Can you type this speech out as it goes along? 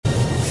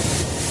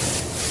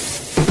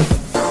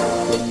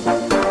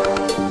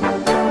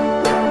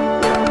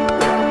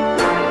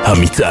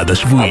המצעד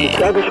השבועי.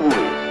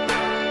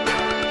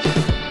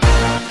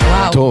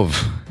 טוב,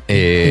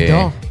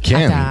 עידו,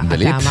 כן,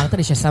 דלית. אתה אמרת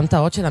לי ששמת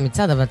אות של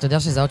המצעד, אבל אתה יודע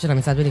שזה אות של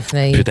המצעד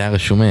בלפני... פשוט היה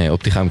רשום או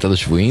פתיחה המצעד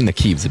השבועי,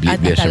 נקיב, זה בלי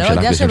השם שלך. אתה לא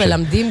יודע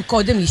שמלמדים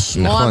קודם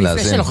לשמוע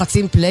לפני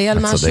שלוחצים פליי על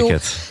משהו?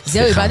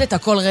 זהו, איבדת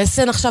הכל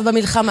רסן עכשיו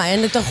במלחמה, אין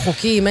יותר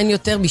חוקים, אין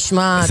יותר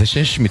משמעת. זה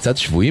שיש מצעד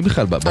שבועי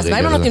בכלל ברגע. אז מה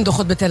אם לא נותנים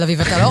דוחות בתל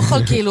אביב? אתה לא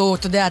יכול כאילו,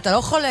 אתה יודע, אתה לא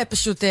יכול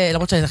פשוט,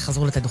 למרות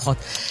שחזרו לתת דוחות.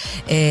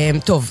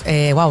 טוב,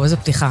 וואו, איזו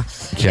פתיחה.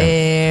 כן,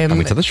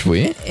 המצעד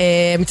השבועי?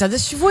 מצעד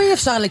השבועי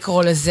אפשר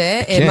לקרוא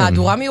לזה,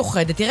 מהדורה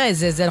מיוחדת. תראה,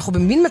 אנחנו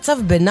במין מצב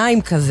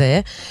ביניים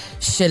כזה,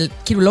 של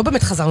כאילו לא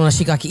באמת חזרנו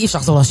לשגרה, כי אי אפשר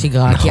לחזור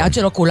לשגרה, כי עד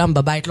שלא כולם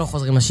בבית לא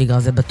חוזרים לשגרה,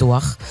 זה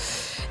בטוח.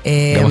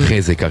 גם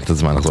אחרי זה ייקח קצת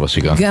זמן לחזור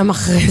לשגרה. גם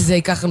אחרי זה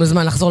ייקח לנו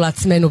זמן לחזור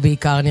לעצמנו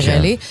בעיקר, נראה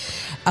לי.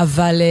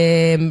 אבל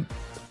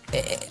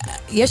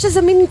יש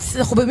איזה מין,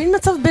 אנחנו במין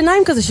מצב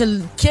ביניים כזה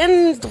של כן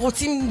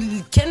רוצים,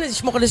 כן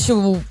לשמור על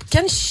איזשהו,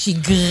 כן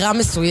שגרה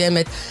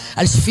מסוימת,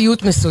 על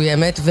שפיות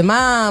מסוימת,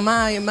 ומה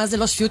זה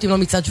לא שפיות אם לא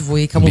מצעד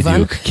שבועי, כמובן.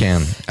 בדיוק, כן.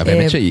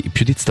 באמת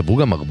שפשוט הצטברו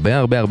גם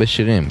הרבה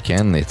שירים,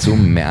 כן? יצאו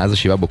מאז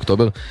ה7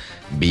 באוקטובר,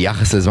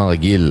 ביחס לזמן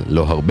רגיל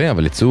לא הרבה,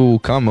 אבל יצאו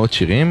כמה מאות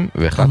שירים,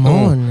 והחלטנו...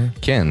 המון.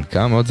 כן,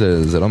 כמה מאות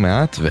זה לא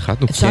מעט,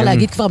 והחלטנו כן... אפשר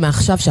להגיד כבר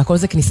מעכשיו שהכל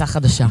זה כניסה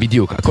חדשה.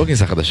 בדיוק, הכל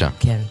כניסה חדשה.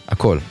 כן.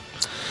 הכל.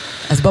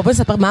 אז בואו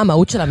נספר מה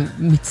המהות של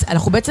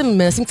אנחנו בעצם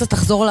מנסים קצת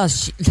לחזור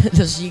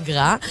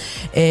לשגרה,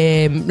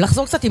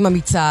 לחזור קצת עם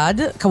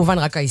המצעד, כמובן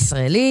רק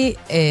הישראלי.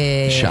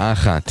 שעה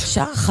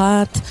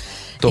אחת.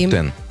 טופ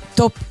 10.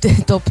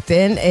 טופ 10,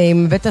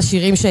 עם בית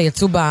השירים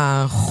שיצאו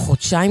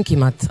בחודשיים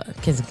כמעט.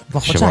 כן, זה כבר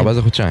חודשיים. שבוע הבא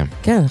זה חודשיים.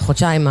 כן,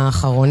 חודשיים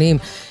האחרונים.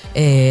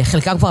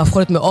 חלקם כבר הפכו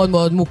להיות מאוד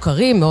מאוד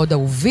מוכרים, מאוד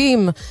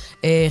אהובים,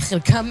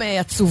 חלקם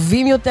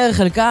עצובים יותר,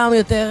 חלקם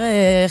יותר,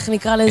 איך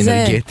נקרא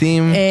לזה?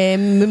 אנרגטיים.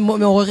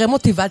 מעוררי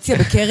מוטיבציה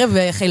בקרב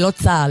חילות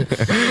צה"ל.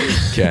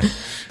 כן.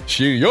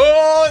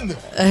 שריון!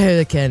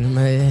 כן.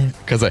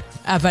 כזה.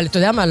 אבל אתה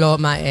יודע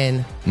מה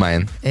אין? מה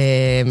אין?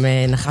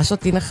 נחש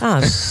אותי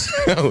נחש.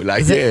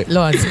 אולי יהיה.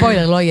 לא,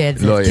 ספוילר, לא יהיה את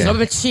זה. כי זה לא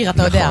באמת שיר,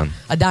 אתה יודע.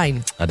 עדיין.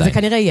 זה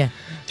כנראה יהיה.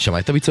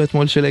 שמעת הביצוע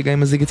אתמול של גיא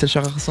מזיג אצל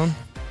שחר חסון?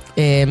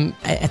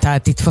 אתה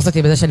תתפוס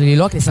אותי בזה שאני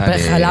לא, כי אני אספר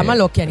לך למה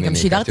לא, כי אני גם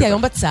שידרתי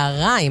היום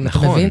בצהריים, אתה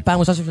מבין? פעם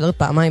ראשונה ששידרת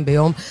פעמיים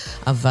ביום,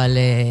 אבל...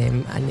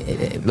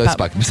 לא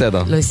הספקת,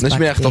 בסדר.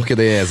 נשמיע תוך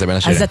כדי זה בין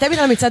השירים. אז אתם על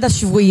המצעד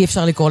השבועי,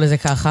 אפשר לקרוא לזה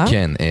ככה.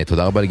 כן,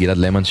 תודה רבה לגלעד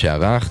למן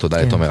שערך,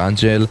 תודה לתומר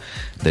אנג'ל,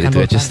 דלית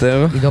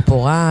רצ'שטר. עידו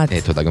פורת.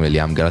 תודה גם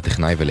לליאם גל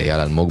הטכנאי ולאייל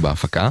אלמוג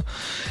בהפקה.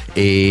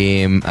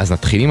 אז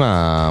נתחיל עם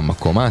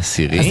המקום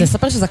העשירי. אז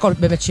נספר שזה הכל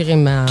באמת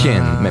שירים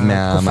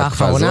מהתקופה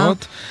האחרונה.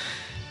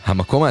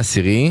 המקום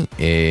העשירי,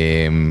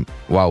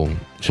 וואו, אני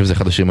חושב שזה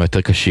אחד השירים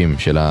היותר קשים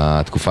של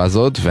התקופה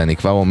הזאת, ואני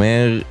כבר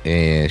אומר,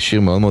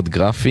 שיר מאוד מאוד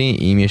גרפי,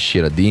 אם יש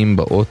ילדים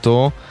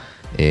באוטו,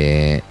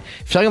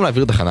 אפשר גם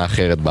להעביר תחנה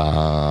אחרת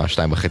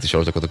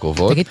ב2.5-3 דקות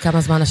הקרובות. תגיד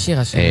כמה זמן השיר?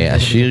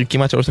 השיר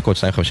כמעט 3 דקות,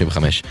 2.55.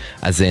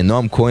 אז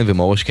נועם כהן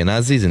ומאור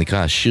אשכנזי, זה נקרא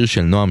השיר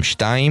של נועם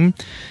 2,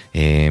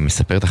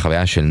 מספר את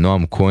החוויה של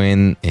נועם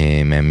כהן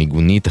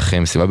מהמיגונית אחרי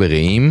מסיבה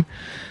ברעים,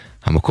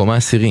 המקום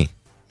העשירי.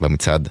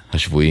 במצעד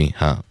השבועי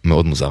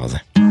המאוד מוזר הזה.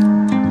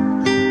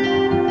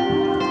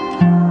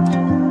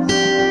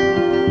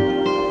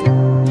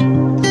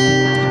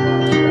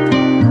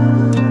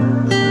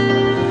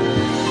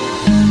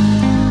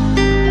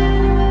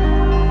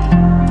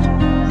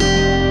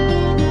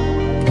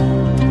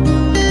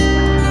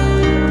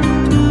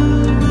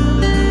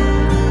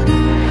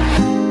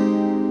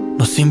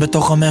 נוסעים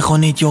בתוך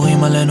המכונית,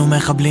 יורים עלינו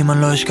מחבלים,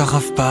 אני לא אשכח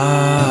אף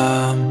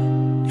פעם.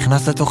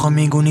 נכנס לתוך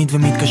המיגונית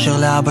ומתקשר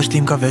לאבא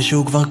שלי, מקווה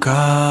שהוא כבר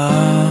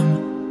קם.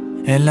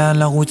 אין לאן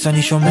לרוץ,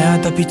 אני שומע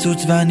את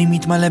הפיצוץ ואני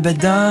מתמלא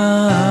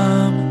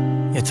בדם.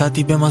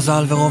 יצאתי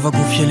במזל ורוב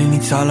הגוף שלי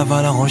ניצל,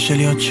 אבל הראש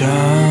שלי עוד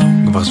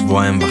שם. כבר 2.5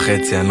 שבועות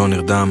אני לא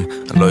נרדם,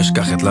 אני לא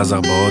אשכח את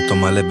לזר באוטו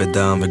מלא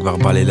בדם, וכבר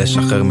בא לי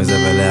לשחרר מזה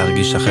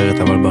ולהרגיש אחרת,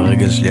 אבל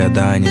ברגל שלי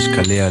עדיין יש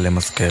קליע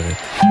למזכרת.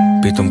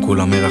 פתאום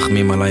כולם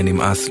מרחמים עליי,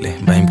 נמאס לי,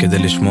 באים כדי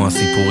לשמוע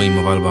סיפורים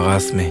אבל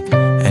ברסמי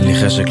אין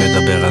לי חשק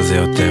לדבר על זה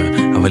יותר,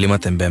 אבל אם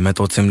אתם באמת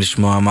רוצים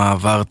לשמוע מה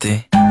עברתי,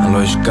 אני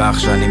לא אשכח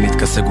שאני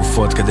מתכסה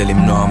גופות כדי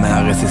למנוע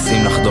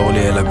מהרסיסים לחדור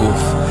לי אל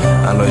הגוף.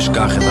 אני לא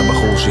אשכח את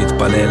הבחור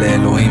שהתפלל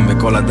לאלוהים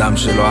וכל אדם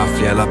שלא עף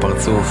לי על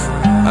הפרצוף.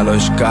 אני לא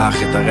אשכח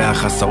את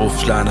הריח השרוף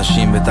של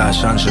האנשים ואת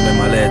העשן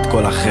שממלא את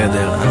כל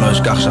החדר. אני לא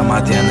אשכח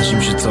שמעתי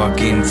אנשים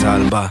שצועקים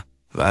צהל בא,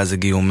 ואז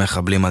הגיעו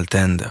מחבלים על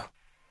טנדר.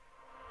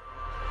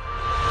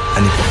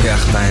 אני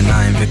פוקח את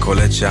העיניים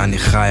וקולט שאני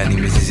חי, אני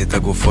מזיז את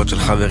הגופות של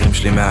חברים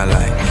שלי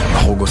מעליי.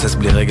 בחור גוסס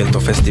בלי רגל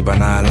תופסתי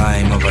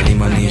בנעליים, אבל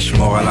אם אני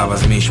אשמור עליו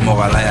אז מי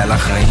ישמור עליי על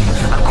החיים?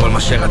 על כל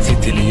מה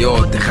שרציתי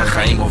להיות, איך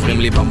החיים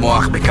עוברים לי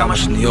במוח בכמה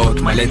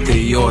שניות, מלא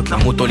תהיות,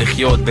 למות או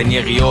לחיות בין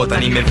יריות.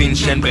 אני מבין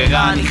שאין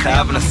ברירה, אני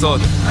חייב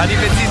לנסות. אני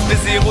מציץ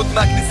בזהירות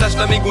מהכניסה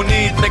של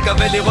המיגונית,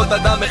 מקווה לראות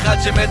אדם אחד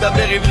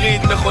שמדבר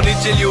עברית. מכונית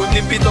של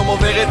יהודים פתאום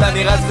עוברת,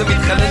 אני רץ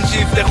ומתחנן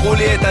שיפתחו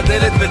לי את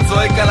הדלת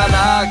וצועק על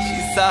הנהג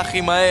נסע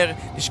הכי מהר,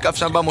 נשקף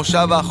שם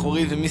במושב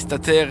האחורי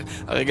ומסתתר,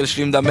 הרגל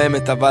שלי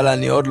מדממת אבל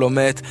אני עוד לא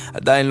מת,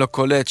 עדיין לא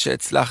קולט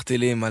שהצלחתי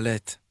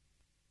להימלט.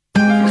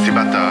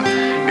 מסיבת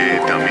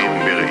הטעמים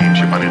ברעים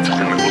שבה נרצחו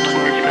מאות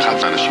חוגגים. אחד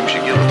מהאנשים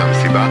שהגיעו לאותה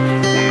מסיבה הוא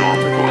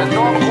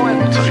נועם כהן.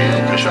 הוא צריך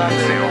ראשון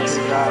לציון.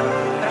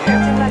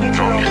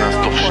 נועם נכנס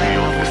תוך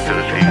שניות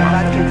בסרט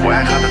אימה. הוא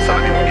היה אחד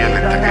הצלמים הגיע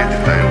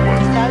לתעד את האירוע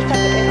הזה.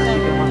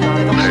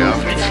 חייו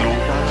ניצלו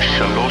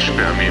 3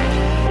 פעמים.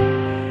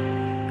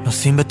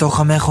 נוסעים בתוך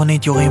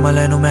המכונית, יורים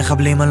עלינו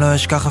מחבלים, אני לא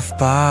אשכח אף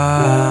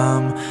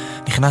פעם.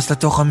 נכנס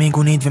לתוך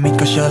המיגונית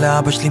ומתקשר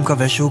לאבא שלי,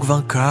 מקווה שהוא כבר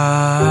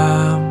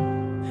קם.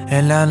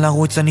 אין לאן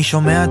לרוץ, אני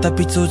שומע את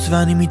הפיצוץ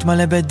ואני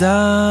מתמלא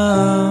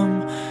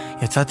בדם.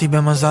 יצאתי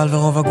במזל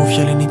ורוב הגוף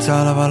שלי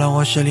ניצל, אבל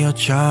הראש שלי עוד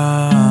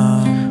שם.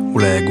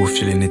 אולי הגוף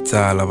שלי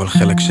ניצל, אבל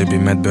חלק שבי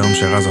מת ביום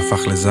שרז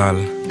הפך לזל.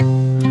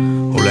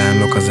 אולי אני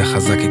לא כזה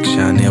חזק, כי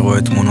כשאני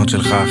רואה תמונות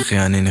שלך אחי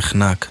אני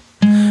נחנק.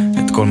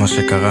 את כל מה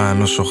שקרה אני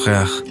לא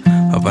שוכח,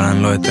 אבל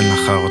אני לא אתן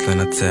לחרות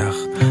לנצח.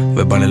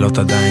 ובלילות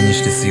עדיין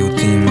יש לי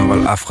סיוטים,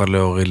 אבל אף אחד לא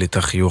הוריד לי את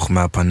החיוך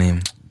מהפנים.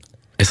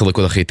 10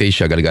 דקות אחרי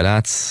 9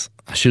 גלגלץ,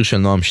 השיר של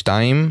נועם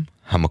 2,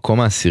 המקום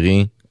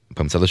העשירי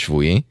במצעד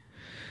השבועי.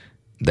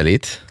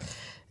 דלית?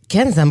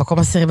 כן, זה המקום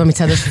העשירי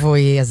במצעד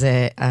השבועי, אז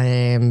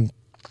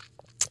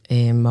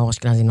מאור,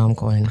 אשכנזי, נועם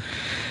כהן.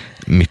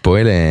 מפה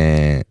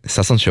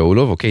ששון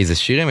שאולוב, אוקיי, זה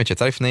שיר אמת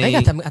שיצא לפני... רגע,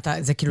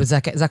 זה כאילו,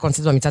 זה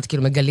הקונספט במצעד,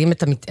 כאילו מגלים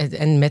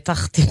אין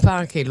מתח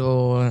טיפה,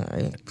 כאילו,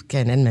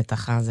 כן, אין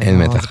מתח, זה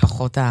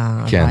פחות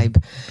הווייב.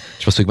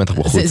 יש מספיק מתח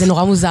בחוץ. זה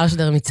נורא מוזר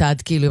שדר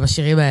מצעד, כאילו, עם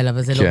השירים האלה,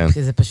 אבל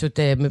זה פשוט,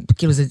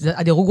 כאילו,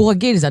 הדירוג הוא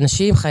רגיל, זה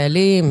אנשים,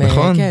 חיילים,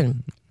 נכון. כן.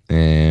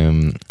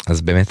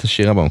 אז באמת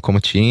השיר במקום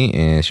התשיעי,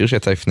 שיר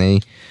שיצא לפני...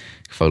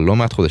 כבר לא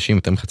מעט חודשים,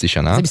 יותר מחצי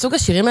שנה. זה בסוג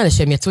השירים האלה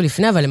שהם יצאו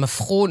לפני, אבל הם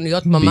הפכו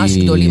להיות ממש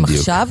גדולים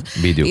עכשיו.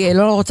 בדיוק.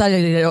 לא רוצה,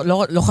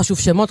 לא חשוב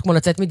שמות, כמו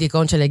לצאת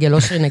מדיכאון של יהיה, לא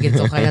שרי נגיד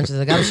צורך העניין,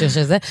 שזה גם שיר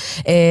שזה.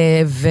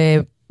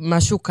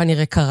 ומשהו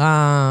כנראה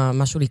קרה,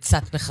 משהו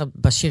ליצת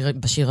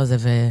בשיר הזה.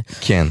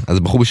 כן, אז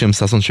בחור בשם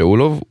ששון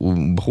שאולוב, הוא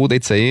בחור די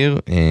צעיר,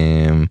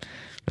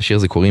 לשיר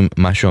הזה קוראים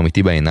משהו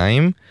אמיתי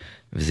בעיניים,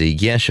 וזה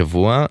הגיע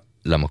השבוע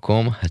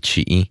למקום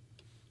התשיעי.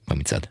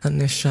 במצעד.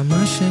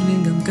 הנשמה שלי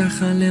גם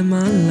ככה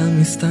למעלה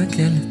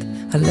מסתכלת,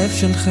 הלב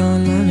שלך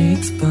על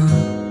הרצפה,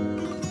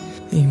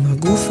 עם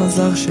הגוף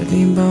הזר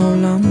שלי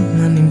בעולם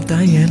אני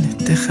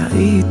מטיילת, איך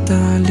היית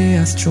לי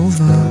אז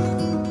תשובה,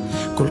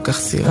 כל כך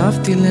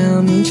סירבתי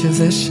להאמין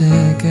שזה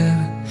שקר,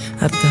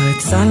 אתה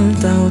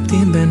הצלת אותי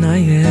בין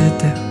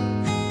היתר,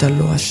 אתה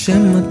לא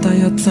אשם, אתה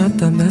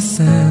יצאת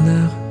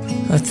בסדר,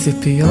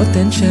 הציפיות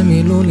הן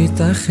שמילאו לי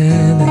את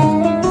החדר,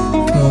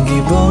 כמו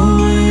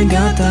גיבור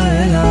הגעת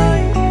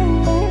אליי,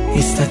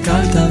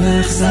 הסתכלת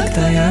והחזקת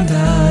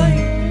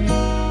ידיי,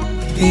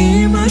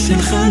 אמא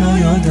שלך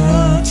לא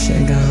יודעת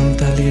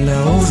שגרמת לי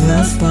לאהוב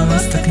ואז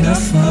פרסת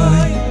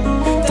כנפיי,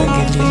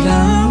 תגיד לי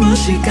למה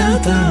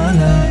שיקרת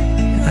עליי,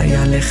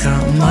 היה לך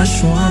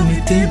משהו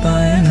אמיתי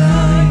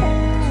בעיניים.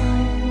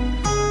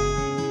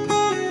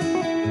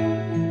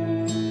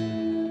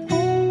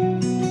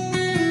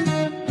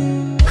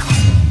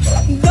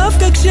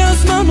 דווקא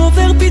כשהזמן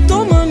עובר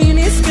פתאום אני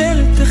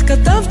נזכרת איך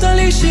כתבת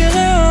לי שירי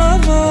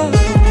אהבה,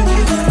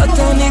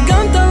 אתה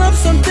ניגנת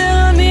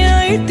לפסנתר, אני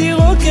הייתי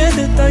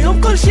רוקדת,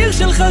 היום כל שיר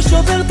שלך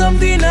שובר את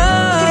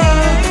המדינה,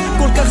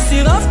 כל כך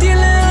סירבתי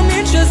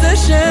להאמין שזה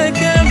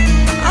שקר,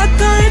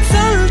 אתה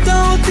הצלת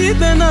אותי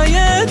בין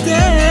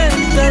היתר,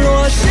 אתה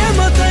לא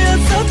אשם, אתה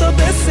יצאת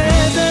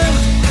בסדר,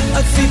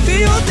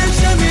 הציפיות הן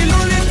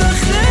שמילאו לי את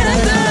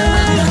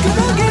החדר,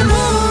 כמו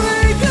גיבור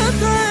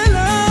הגעת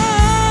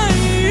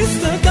אליי,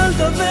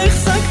 הסתכלת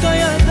והחזקת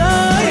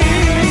ידיי,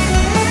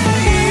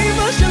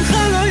 אמא שלך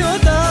לא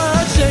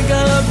יודעת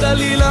שגרמת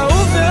לי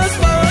לעוף ואז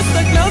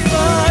פרסת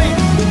כנפיי,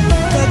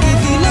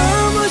 תגידי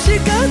למה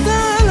שיקרת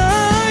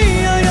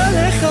עליי, היה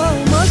לך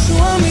משהו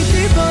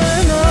אמיתי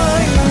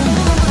בעיניים.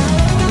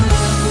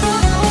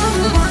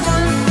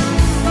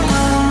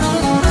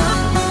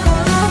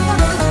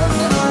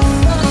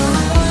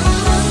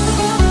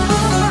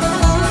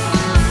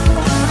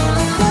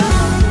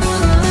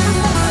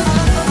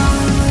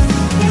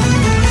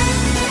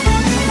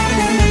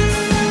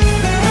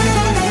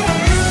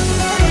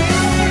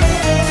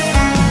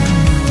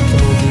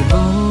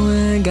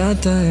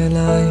 הגעת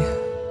אליי,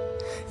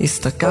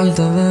 הסתכלת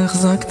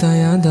והחזקת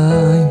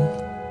ידיים,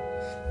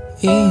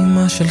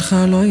 אמא שלך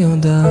לא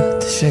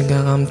יודעת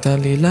שגרמת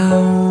לי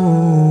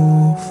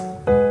לעוף,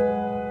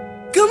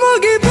 כמו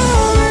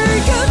גיבור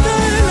הגעת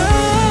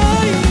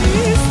אליי,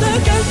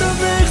 הסתכלת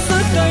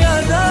והחזקת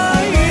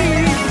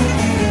ידיים,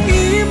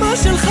 אמא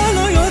שלך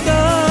לא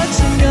יודעת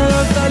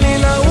שגרמת לי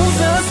לעוף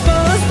ואז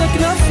פרסת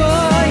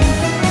כנפיי,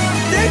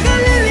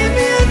 תגלה לי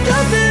מי אתה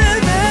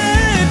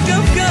באמת,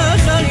 גם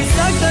ככה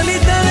השגת לי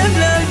את הלב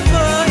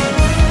לאלפיי,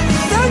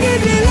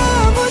 תגיד לי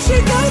למה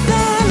שיקרת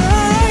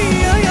עליי,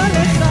 היה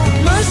לך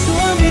משהו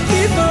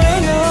אמיתי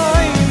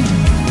בעיניים.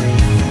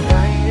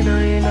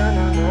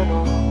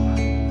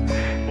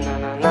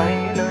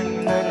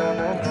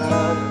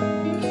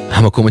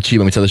 המקום התשיעי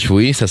במצעד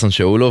השבועי, ששון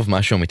שאולוב,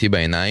 משהו אמיתי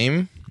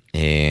בעיניים.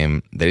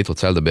 דלית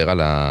רוצה לדבר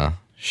על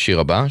השיר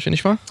הבא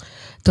שנשמע?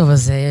 טוב,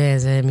 אז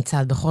זה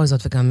מצעד בכל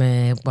זאת, וגם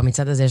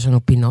במצעד הזה יש לנו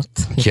פינות.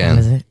 כן.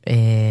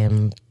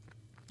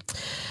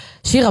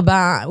 שיר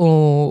הבא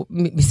הוא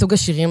מסוג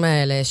השירים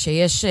האלה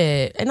שיש,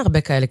 אין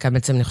הרבה כאלה כאן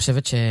בעצם, אני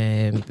חושבת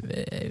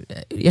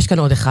שיש כאן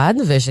עוד אחד,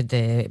 ויש את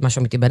משהו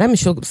אמיתי בעיניים,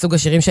 מסוג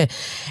השירים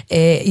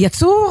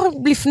שיצאו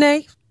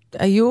לפני,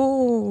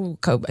 היו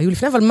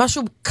לפני, אבל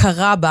משהו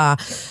קרה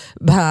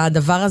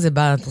בדבר הזה,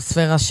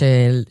 באטמוספירה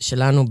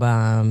שלנו,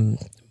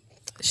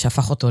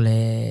 שהפך אותו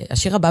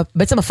השיר הבא,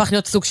 בעצם הפך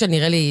להיות סוג של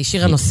נראה לי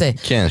שיר הנושא.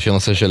 כן, שיר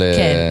הנושא של...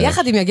 כן,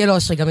 יחד עם יגיע לו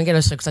אשרי, גם יגיע לו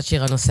אשרי קצת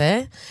שיר הנושא.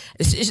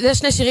 זה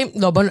שני שירים,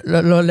 בואו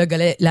לא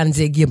לגלה לאן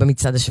זה הגיע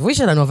במצעד השבועי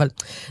שלנו, אבל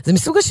זה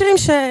מסוג השירים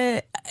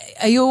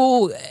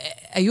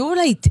היו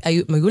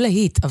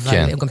להיט, אבל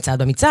הם גם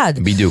צעד במצעד.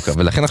 בדיוק,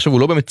 אבל לכן עכשיו הוא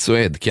לא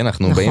במצועד, כי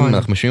אנחנו באים,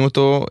 אנחנו משמיעים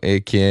אותו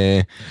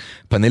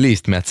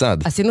כפאנליסט מהצד.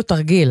 עשינו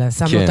תרגיל,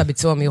 שמנו את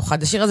הביצוע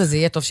המיוחד. השיר הזה זה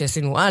יהיה טוב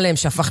שעשינו מועלם,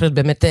 שהפך להיות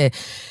באמת...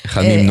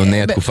 אחד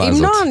ממנוני התקופה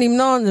הזאת.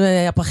 המנון,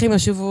 הפרחים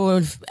ישובו...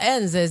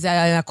 אין,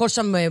 זה הכל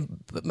שם,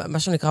 מה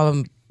שנקרא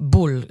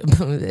בול.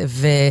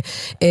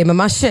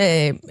 וממש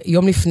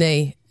יום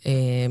לפני...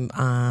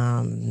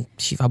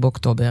 7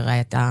 באוקטובר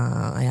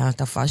היה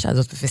את ההופעה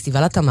הזאת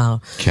בפסטיבל התמר.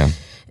 כן.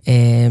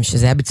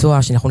 שזה היה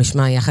ביצוע שאנחנו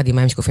נשמע יחד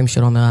עם שקופים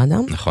של עומר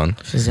אדם. נכון.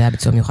 שזה היה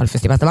ביצוע מיוחד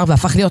לפסטיבל התמר,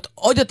 והפך להיות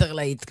עוד יותר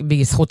להיט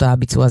בזכות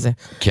הביצוע הזה.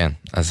 כן,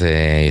 אז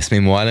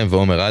יסמין מועלם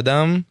ועומר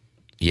אדם,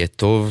 יהיה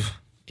טוב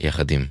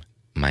יחד עם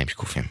מים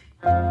שקופים.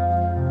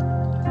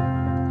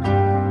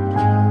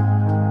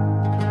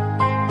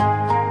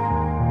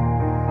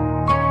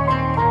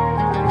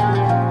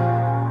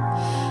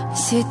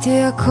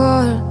 עשיתי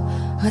הכל,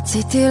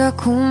 רציתי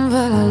לקום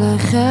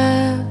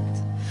וללכת,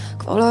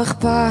 כבר לא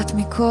אכפת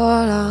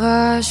מכל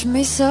הרעש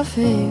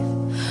מסביב,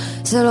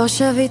 זה לא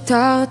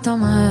שוויתרת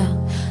מהר,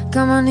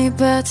 גם אני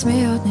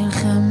בעצמי עוד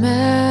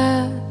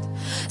נלחמת,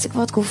 זה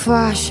כבר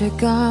תקופה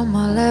שגם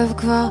הלב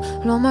כבר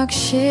לא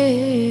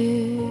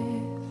מקשיב.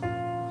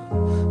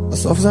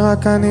 בסוף זה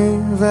רק אני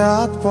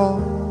ואת פה,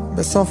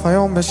 בסוף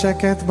היום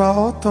בשקט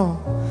באוטו,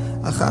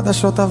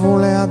 החדשות עברו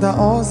ליד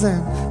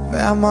האוזן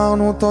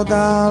ואמרנו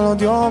תודה על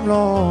עוד יום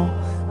לא,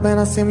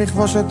 מנסים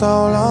לכבוש את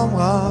העולם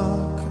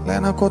רק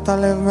לנקות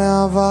הלב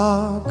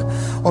מאבק,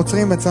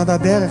 עוצרים בצד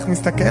הדרך,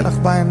 מסתכל לך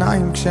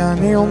בעיניים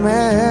כשאני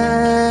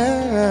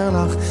אומר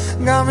לך,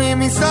 גם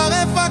אם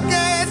ישרף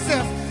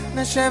הכסף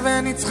נשב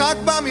ונצחק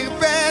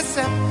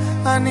במרפסת,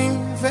 אני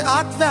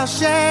ואת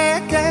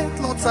והשקט,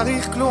 לא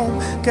צריך כלום,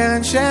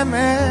 קרן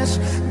שמש,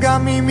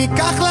 גם אם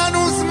ייקח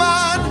לנו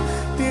זמן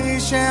תראי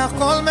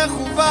שהכל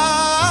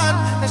מכוון,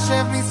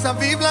 נשב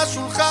מסביב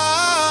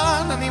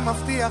לשולחן, אני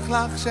מבטיח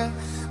לך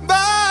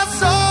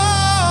שבסוף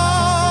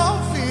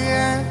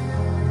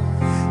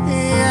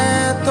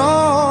יהיה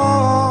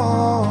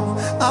טוב,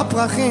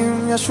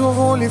 הפרחים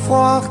ישובו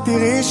לפרוח,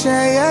 תראי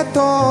שיהיה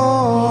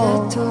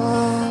טוב,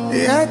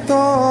 יהיה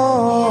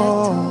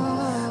טוב,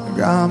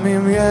 גם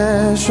אם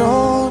יש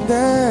עוד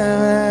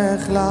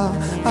דרך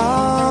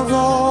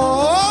לעבור,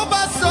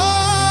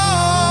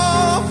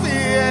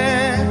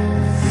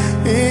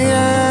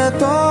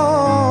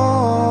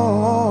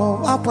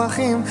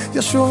 הפרחים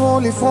ישובו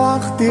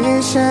לפרוח,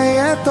 תראי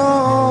שיהיה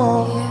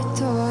טוב,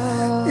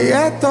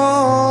 יהיה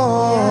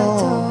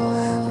טוב,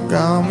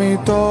 גם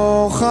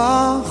מתוך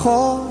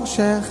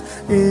החושך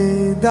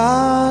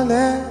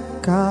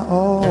ידלק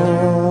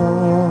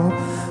האור.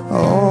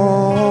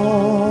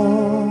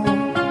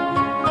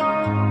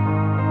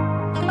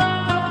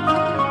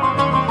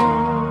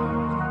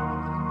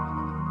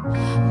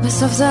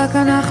 בסוף זה רק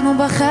אנחנו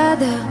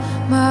בחדר,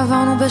 מה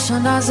עברנו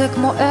בשנה זה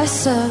כמו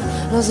 10,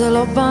 לא זה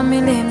לא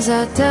במילים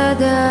זה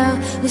התדר,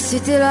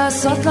 ניסיתי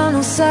לעשות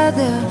לנו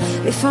סדר,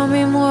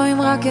 לפעמים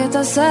רואים רק את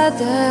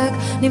הסדק,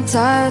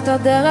 נמצא את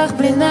הדרך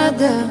בלי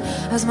נדר,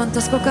 הזמן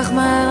טס כל כך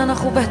מהר,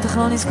 אנחנו בטח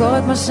לא נזכור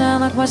את מה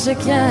שאין, רק מה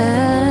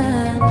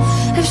שכן,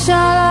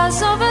 אפשר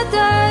לעזוב את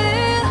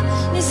העיר,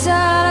 ניסע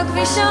על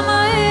הכביש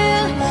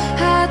המהיר,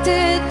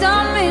 העתיד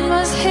תמיד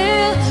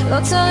מזהיר, לא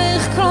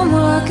צריך כלום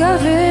רק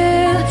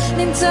אוויר,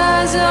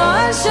 נמצא איזה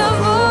אוהל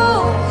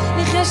שבור,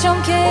 נחיה שם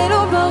כאילו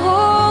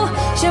ברור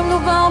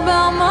שמדובר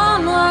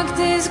בהמון, רק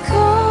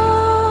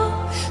תזכור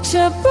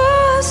שבסוף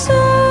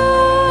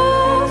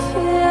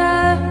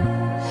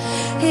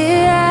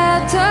יהיה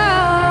טוב,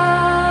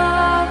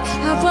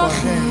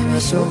 הפרחים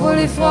ישובו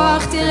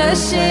לפרוח, תראה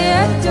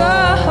שיהיה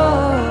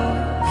טוב,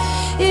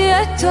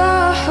 יהיה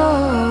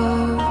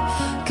טוב,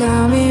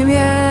 גם אם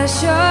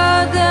יש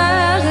עוד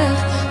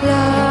דרך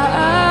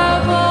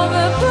לעבור,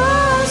 ובסוף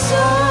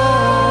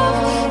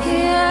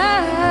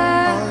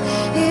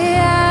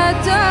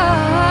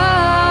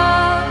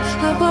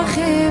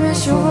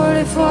שובו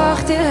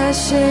לפרוח, תראה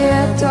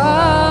שיהיה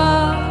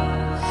טוב,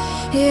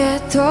 יהיה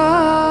טוב,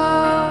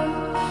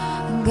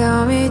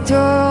 גם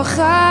מתוך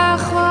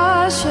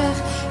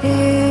החושך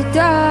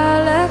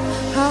ידלק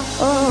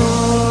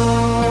האור.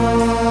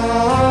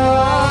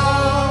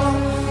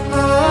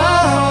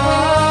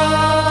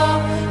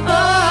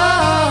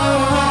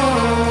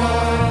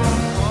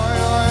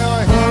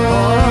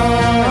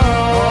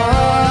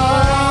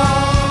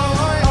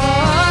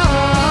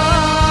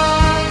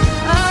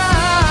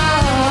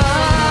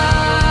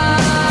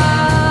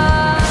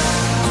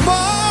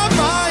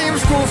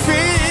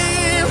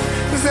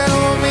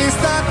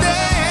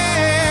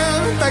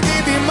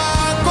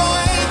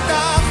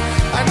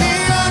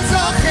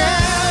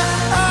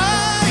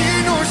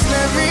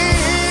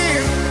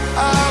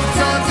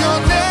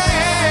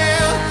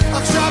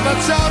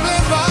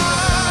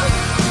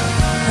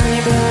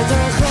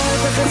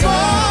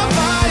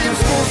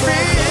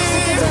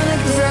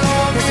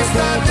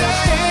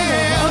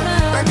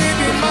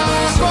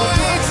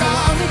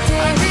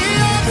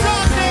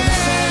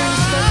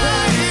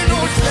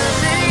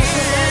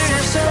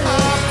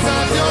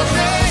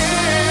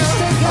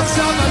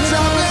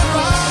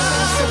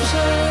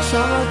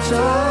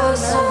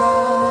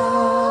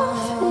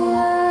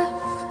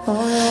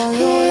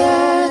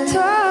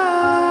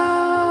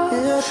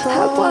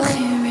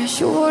 הפרחים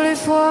ישובו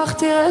לפרוח,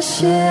 תראה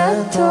שיהיה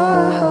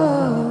טוב,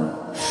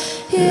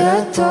 יהיה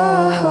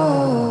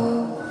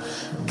טוב,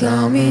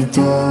 גם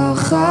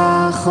מתוך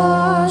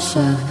החושך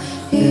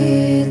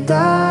ידלק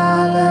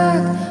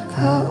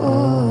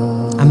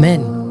האור.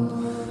 אמן.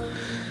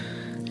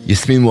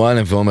 יסמין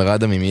מועלם ועומר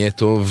אדם עם יהיה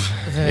טוב,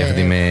 יחד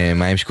עם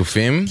מים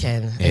שקופים.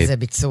 כן, איזה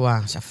ביצוע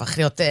שהפך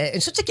להיות, אני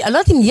חושבת שאני לא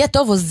יודעת אם יהיה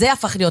טוב או זה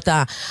הפך להיות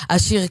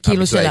השיר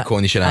כאילו של... הביצוע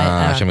האיקוני של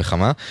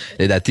המלחמה.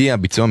 לדעתי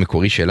הביצוע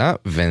המקורי שלה,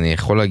 ואני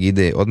יכול להגיד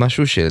עוד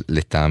משהו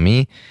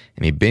שלטעמי,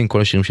 מבין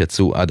כל השירים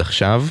שיצאו עד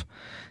עכשיו,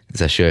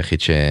 זה השיר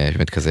היחיד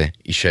שבאמת כזה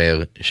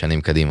יישאר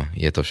שנים קדימה,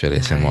 יהיה טוב של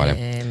יסמין מועלם.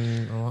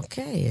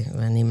 אוקיי,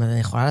 ואני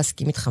יכולה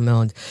להסכים איתך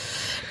מאוד.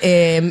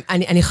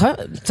 אני יכולה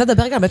קצת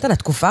לדבר גם באמת על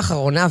התקופה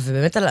האחרונה,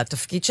 ובאמת על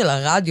התפקיד של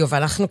הרדיו,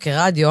 ואנחנו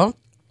כרדיו,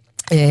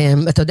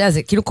 אתה יודע,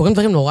 זה כאילו קוראים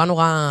דברים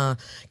נורא,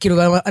 כאילו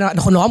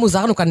אנחנו נורא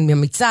מוזרנו כאן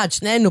מהמצעד,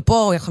 שנינו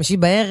פה, חמישי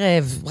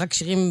בערב, רק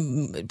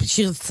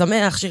שיר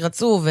שמח, שיר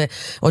עצוב,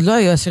 ועוד לא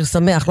היה שיר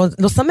שמח,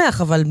 לא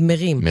שמח, אבל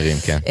מרים. מרים,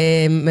 כן.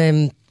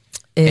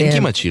 אין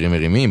כמעט שירים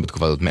מרימים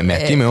בתקופה הזאת,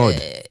 מעטים מאוד.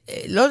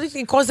 לא יודעת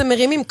לקרוא לזה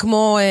מרימים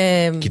כמו...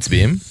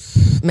 קצביים?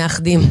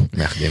 מאחדים.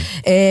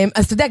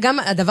 אז אתה יודע, גם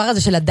הדבר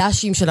הזה של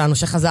הדשים שלנו,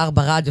 שחזר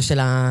ברדיו, של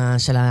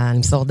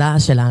למסור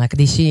דש, של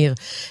להקדיש שיר,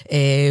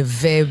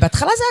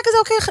 ובהתחלה זה היה כזה,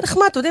 אוקיי,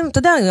 נחמד, אתה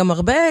יודע, גם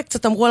הרבה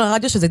קצת אמרו על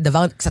הרדיו שזה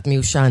דבר קצת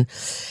מיושן.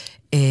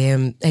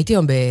 הייתי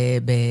היום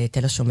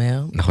בתל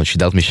השומר. נכון,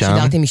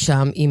 שידרתי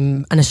משם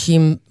עם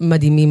אנשים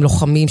מדהימים,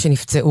 לוחמים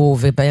שנפצעו,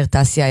 ובעיר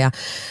תעשי היה.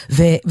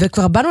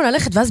 וכבר באנו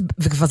ללכת,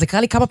 וכבר זה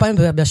קרה לי כמה פעמים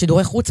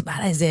בשידורי חוץ, בא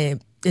לה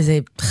איזה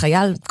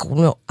חייל,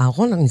 קוראים לו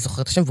אהרון, אני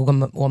זוכרת השם,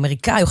 והוא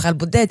אמריקאי, הוא חייל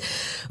בודד,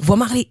 והוא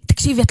אמר לי,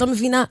 תקשיבי, את לא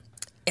מבינה,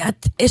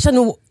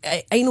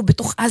 היינו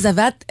בתוך עזה,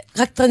 ואת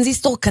רק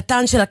טרנזיסטור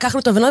קטן שלקחנו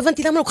אותו, ולא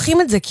הבנתי למה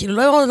לוקחים את זה, כאילו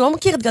לא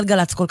מכיר את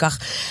גלגלץ כל כך.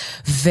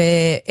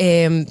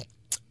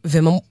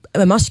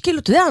 וממש כאילו,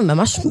 אתה יודע,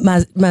 ממש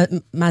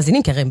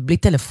מאזינים, כי הרי הם בלי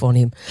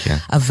טלפונים.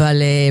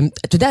 אבל,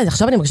 אתה יודע,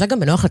 עכשיו אני מרגישה גם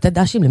בנוח לתת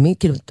דשים למי,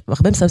 כאילו,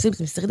 הרבה מסמסים,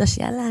 מסתרי דש,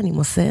 יאללה, אני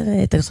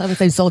מוסרת, אני עכשיו אני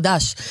למסור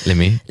דש.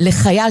 למי?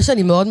 לחייל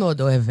שאני מאוד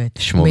מאוד אוהבת.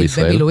 שמו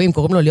בישראל? במילואים,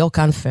 קוראים לו ליאור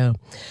קנפר.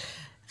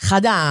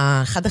 אחד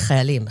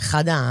החיילים,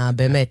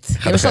 באמת.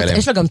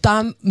 יש לו גם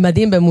טעם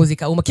מדהים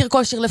במוזיקה, הוא מכיר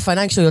כל שיר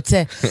לפניי כשהוא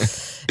יוצא.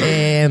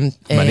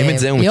 מעלים את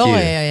זה, הוא מכיר.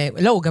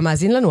 לא, הוא גם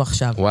מאזין לנו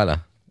עכשיו. וואלה.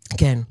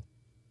 כן.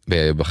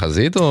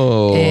 בחזית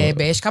או...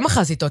 יש כמה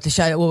חזיתות,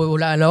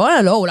 אולי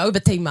הוא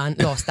בתימן,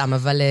 לא סתם,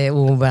 אבל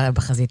הוא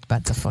בחזית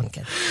בצפון,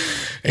 כן.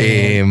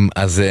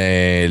 אז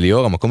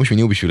ליאור, המקום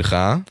השמיני הוא בשבילך,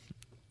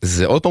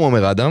 זה עוד פעם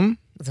עומר אדם,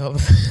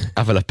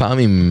 אבל הפעם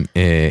עם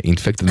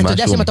אינפקטד משהו. אתה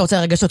יודע שאם אתה רוצה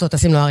לרגש אותו,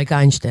 תשים לו אריק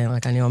איינשטיין,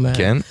 רק אני אומר.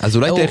 כן? אז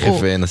אולי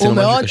תכף נשים לו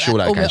משהו קשור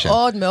לאריק איינשטיין.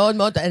 הוא מאוד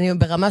מאוד, אני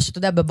ברמה שאתה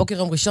יודע, בבוקר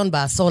יום ראשון,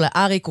 בעשור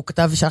לאריק, הוא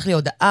כתב ושלח לי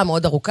הודעה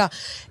מאוד ארוכה.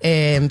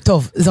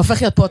 טוב, זה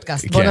הופך להיות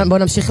פודקאסט. בואו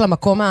נמשיך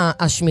למקום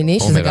השמיני,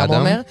 שזה גם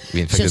עומר.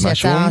 שיר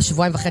שיצא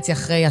שבועיים וחצי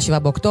אחרי 7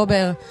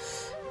 באוקטובר.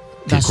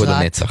 תרקוד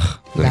לנצח.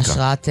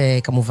 בהשראת,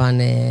 כמובן,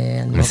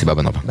 מסיבה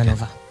בנובה.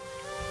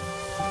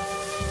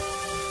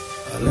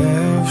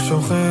 הלב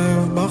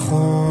שוכב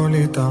בחול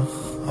איתך,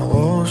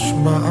 הראש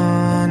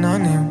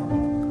בעננים,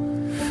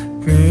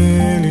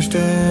 תני לי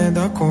 2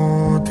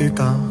 דקות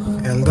איתך,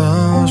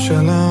 ילדה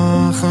של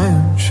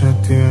החיים,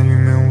 שתהיה לי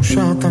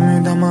מאושר,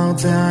 תמיד אמרת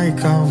זה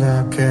העיקר,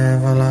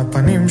 והכאב על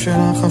הפנים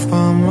שלך אף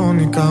פעם לא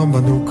ניכר,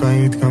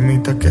 בדוקאית גם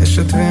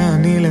מתעקשת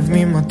ואני לב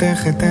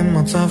ממתכת, אין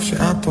מצב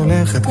שאת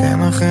הולכת,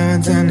 כן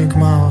אחרת זה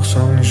נגמר,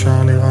 עכשיו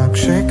נשאר לי רק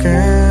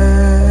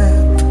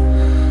שקט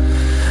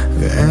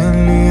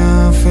ואין לי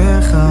אף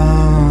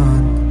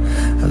אחד,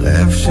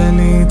 הלב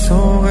שלי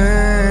צורח,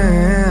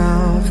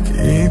 כי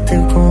היא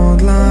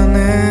תרקוד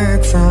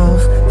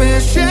לנצח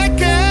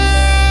בשקט,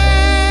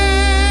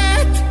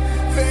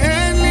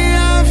 ואין לי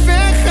אף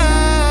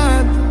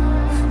אחד,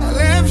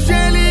 הלב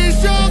שלי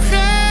שוכח,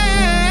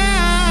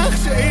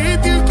 שהיא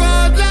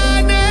תרקוד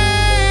לנצח.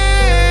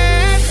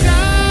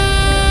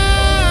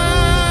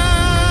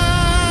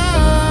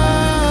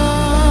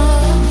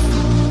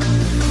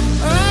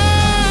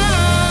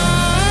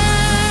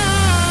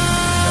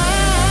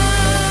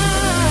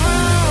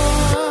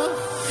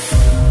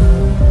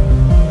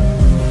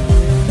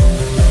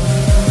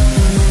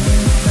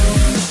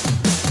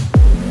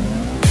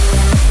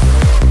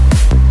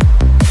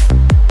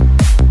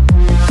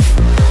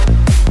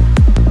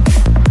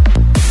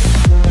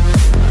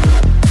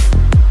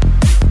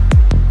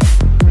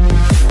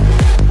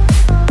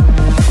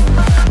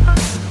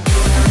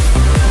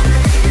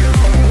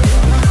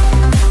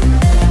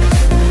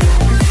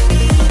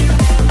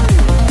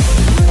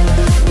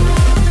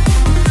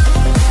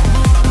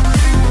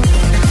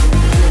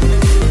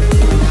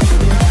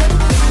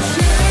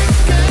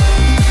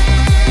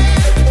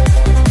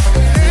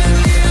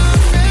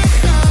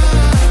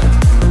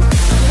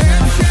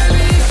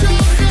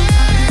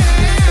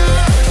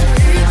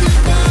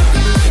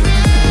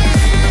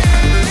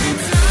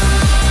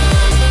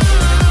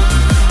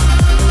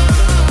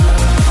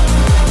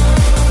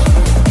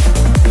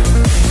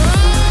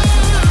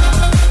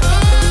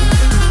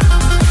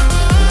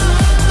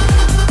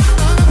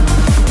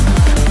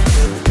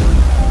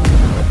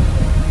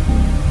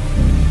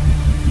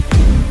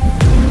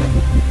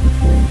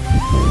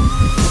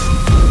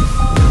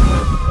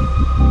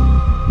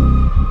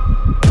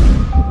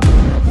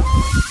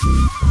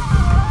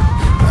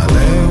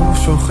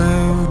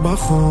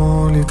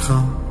 יכול איתך,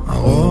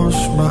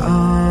 הראש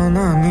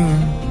בעננים.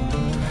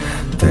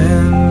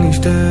 תן לי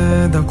 2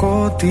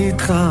 דקות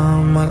איתך,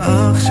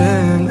 מלאך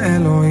של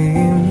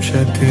אלוהים,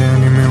 שתהיה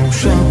לי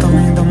מאושר,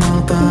 תמיד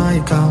אמרת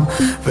העיקר,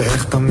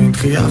 ואיך תמיד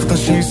חייכת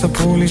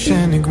שיספרו לי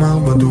שנגמר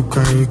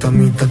בדוקאי,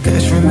 תמיד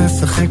תקש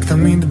ומשחק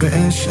תמיד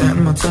באש,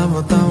 אין מצב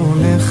אתה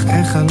הולך,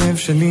 איך הלב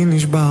שלי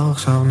נשבר,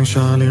 עכשיו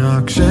נשאר לי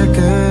רק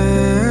שקט,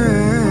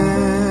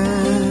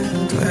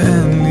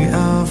 ואין לי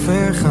אף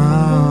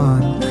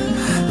אחד,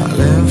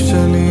 הלב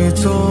שלי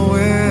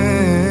צורח,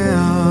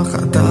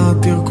 אתה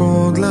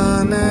תרקוד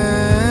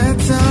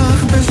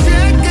לנצח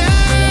בשקט,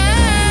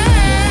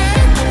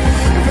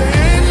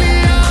 ואין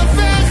לי אף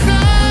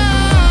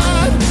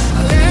אחד,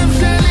 הלב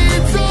שלי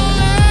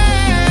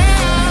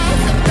צורח,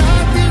 אתה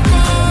תרקוד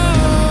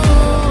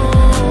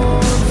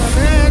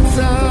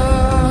לנצח,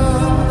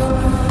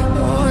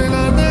 אוי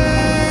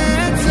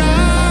לנצח,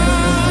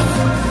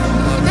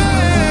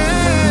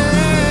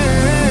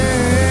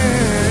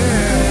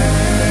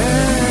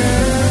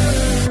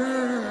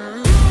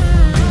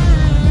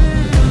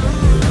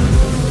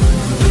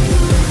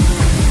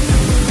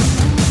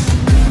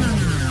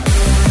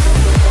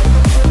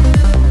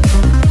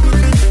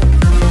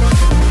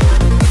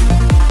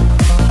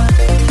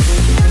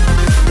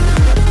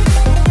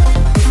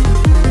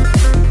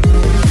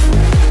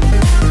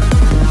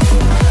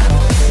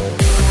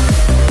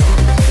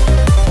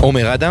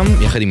 עומר אדם,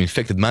 יחד עם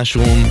אינפקטד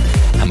משהו,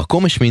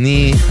 המקום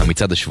השמיני,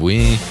 המצעד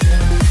השבועי,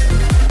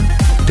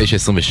 9:26,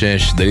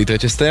 דלית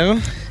רצ'שטר.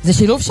 זה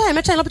שילוב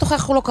שהאמת שאני לא בטוחה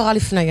איך הוא לא קרה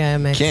לפני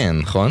האמת. כן,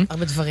 נכון.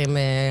 הרבה דברים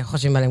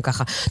חושבים עליהם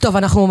ככה. טוב,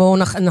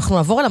 אנחנו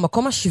נעבור על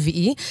המקום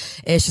השביעי,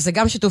 שזה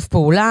גם שיתוף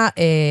פעולה,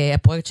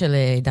 הפרויקט של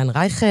עידן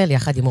רייכל,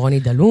 יחד עם רוני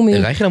דלומי.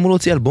 רייכל אמור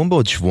להוציא אלבום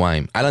בעוד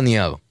שבועיים, על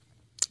הנייר.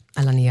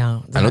 על הנייר.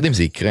 אני לא יודע אם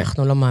זה יקרה.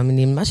 אנחנו לא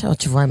מאמינים, מה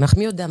שעוד שבועיים,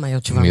 מי יודע מה יהיה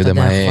עוד שבועיים? מי יודע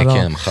מה יהיה,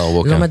 כן, מחר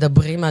בוקר. לא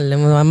מדברים על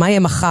מה יהיה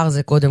מחר,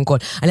 זה קודם כל.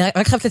 אני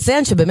רק חייבת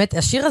לציין שבאמת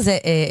השיר הזה,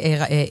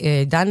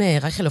 עידן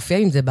רייכל הופיע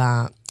עם זה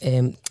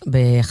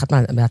באחת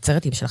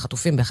מהעצרת של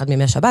החטופים, באחד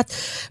מימי השבת,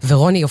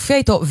 ורוני הופיע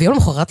איתו, ויום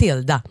למחרת היא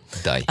ילדה.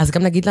 די. אז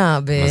גם נגיד לה,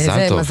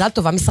 מזל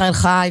טוב, עם ישראל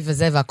חי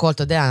וזה והכל,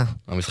 אתה יודע.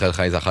 עם ישראל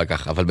חי זה אחר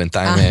כך, אבל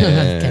בינתיים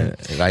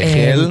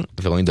רייכל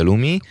ורוני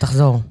דלומי.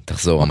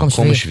 תחזור,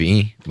 המקום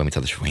השביעי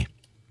במצעד השבועי.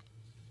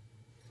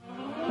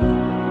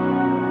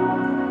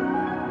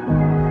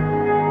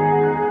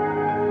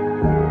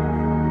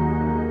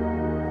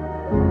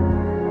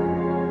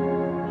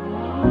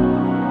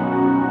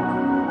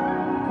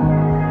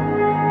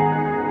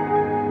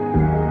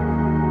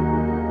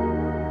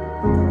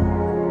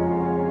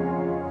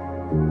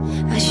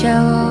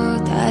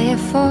 השעות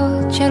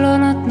היפות שלא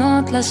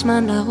נותנות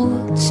לזמן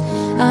לרוץ,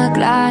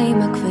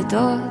 הרגליים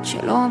הכבדות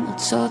שלא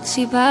מוצאות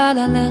סיבה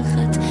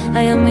ללכת,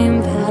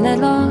 הימים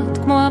והלילות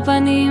כמו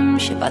הפנים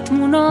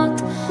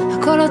שבתמונות,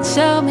 הכל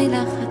עוצר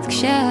מלכת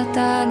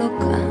כשאתה לא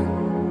כאן,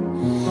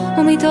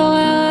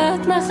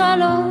 ומתעוררת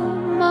מחלום,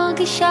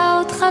 מרגישה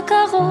אותך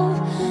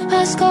קרוב,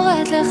 אז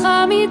קוראת לך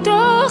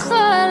מתוך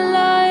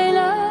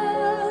הלילה,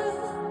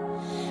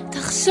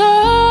 תחזור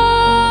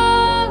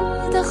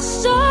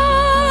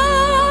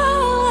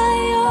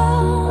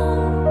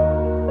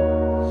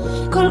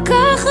כל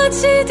כך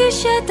רציתי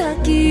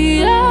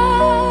שתגיע,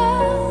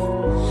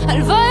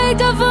 הלוואי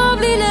תבוא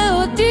בלי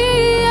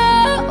להודיע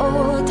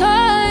עוד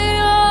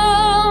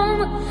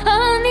היום,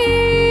 אני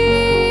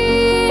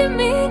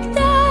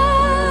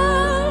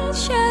מגדל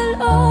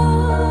של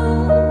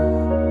אור,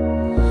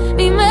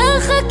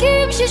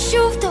 ממרחקים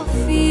ששוב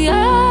תופיע,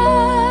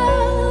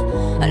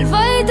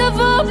 הלוואי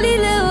תבוא בלי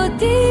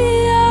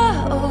להודיע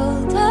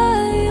עוד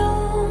היום.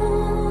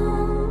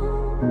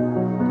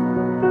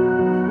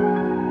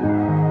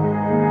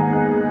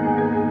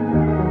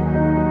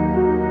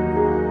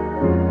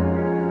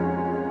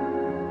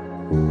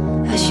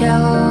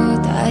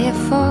 השעות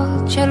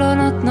היפות שלא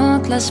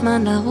נותנות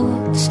לזמן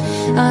לרוץ,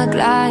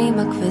 הרגליים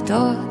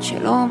הכבדות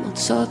שלא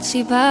מוצאות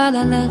סיבה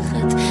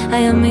ללכת,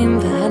 הימים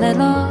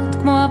והלילות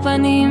כמו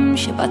הפנים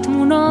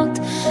שבתמונות,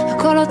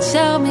 הכל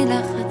עוצר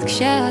מלכת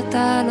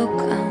כשאתה לא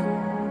כאן,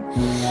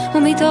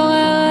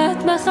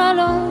 ומתעוררת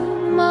מחלום,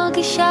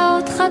 מרגישה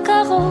אותך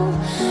קרוב,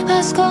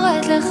 אז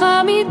קוראת לך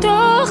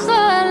מתוך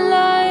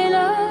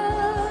הלילה,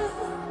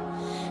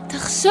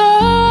 תחזור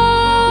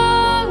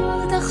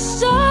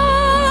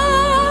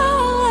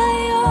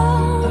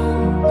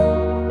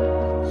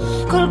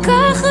כל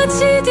כך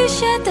רציתי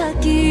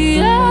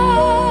שתגיע,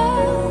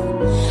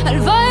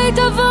 הלוואי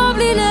תבוא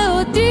בלי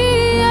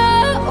להודיע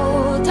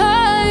עוד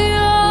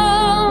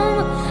היום,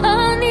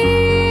 אני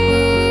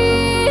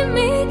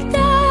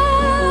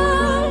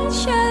מגדל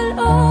של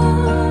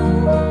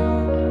אור,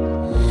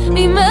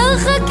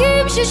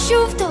 ממרחקים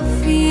ששוב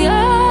תופיע,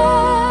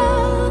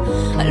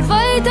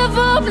 הלוואי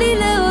תבוא בלי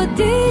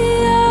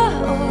להודיע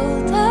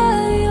עוד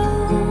היום.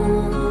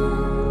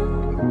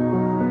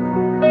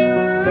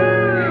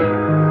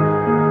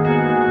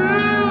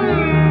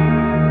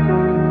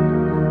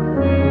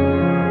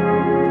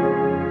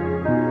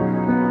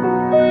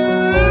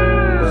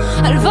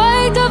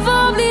 הלוואי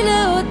תבוא בלי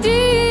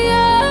להודיע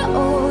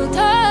עוד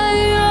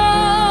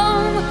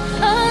היום,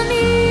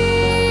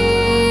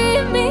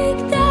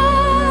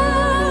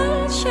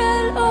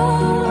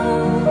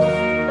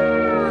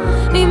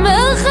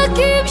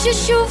 מחכים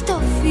ששוב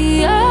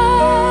תופיע,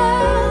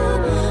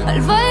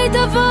 הלוואי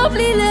תבוא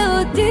בלי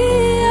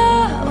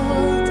להודיע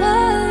עוד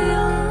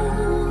היום.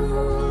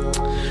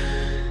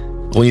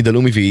 רוני,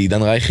 דלומי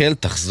ועידן רייכל,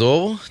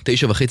 תחזור,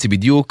 9:30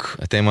 בדיוק,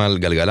 אתם על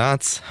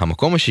גלגלץ,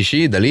 המקום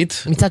השישי,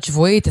 דלית. מצעד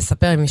שבועי,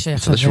 תספר למי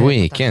שעכשיו... מצעד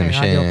שבועי, כן, מי ש...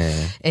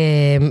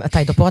 אתה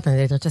עידו פורת,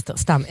 אני יודעת רצ'שטר,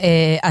 סתם.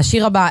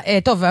 השיר הבא,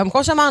 טוב,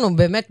 כמו שאמרנו,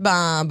 באמת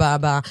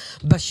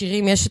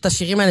בשירים, יש את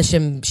השירים האלה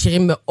שהם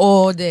שירים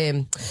מאוד...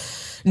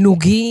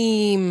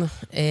 נוגים,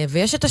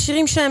 ויש את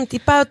השירים שהם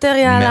טיפה יותר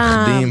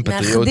יאללה, מאחדים,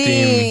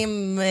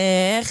 פטריוטים,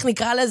 איך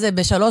נקרא לזה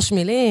בשלוש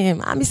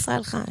מילים, עם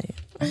ישראל חי.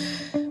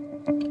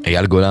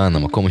 אייל גולן,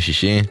 המקום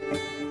השישי,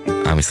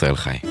 עם ישראל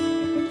חי.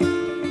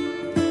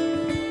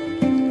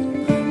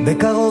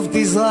 בקרוב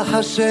תזרח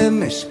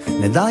השמש,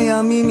 נדע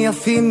ימים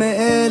יפים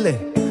מאלה,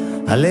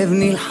 הלב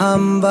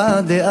נלחם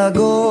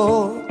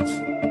בדאגות,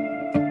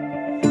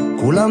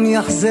 כולם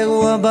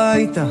יחזרו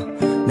הביתה,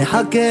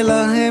 נחכה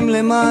להם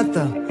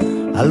למטה,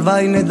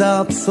 הלוואי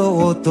נדע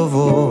בשורות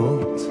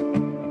טובות.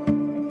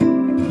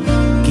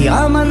 כי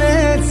עם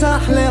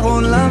הנצח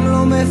לעולם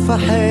לא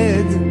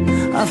מפחד,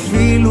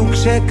 אפילו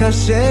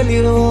כשקשה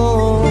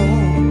לראות.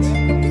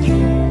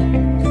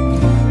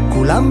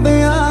 כולם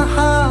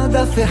ביחד,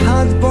 אף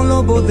אחד פה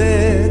לא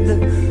בודד,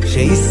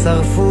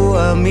 שישרפו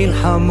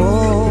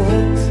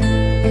המלחמות.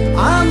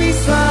 עם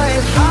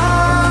ישראל חי,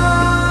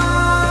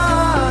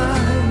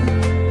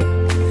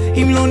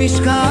 אם לא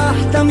נשכח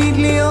תמיד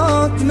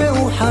להיות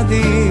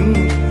מאוחדים.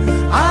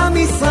 עם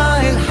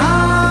ישראל חי,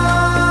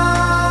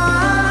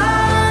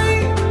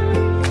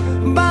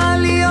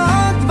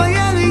 בעליות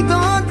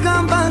בירידות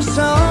גם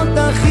בשעות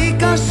הכי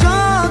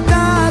קשות,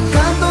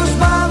 הקדוש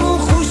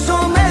ברוך הוא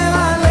שומר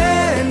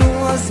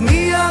עלינו, אז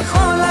מי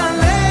יכול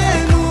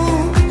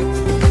עלינו?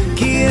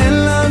 כי אין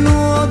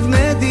לנו עוד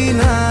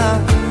מדינה,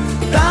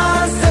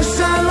 תעשה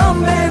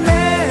שלום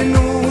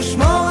בינינו,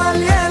 שמור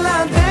על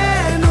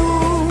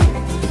ילדינו,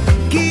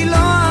 כי לא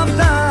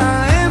עבדה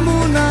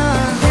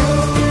האמונה.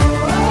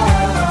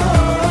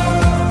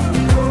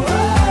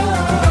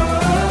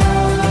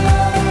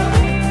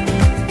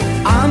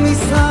 עם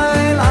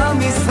ישראל,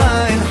 עם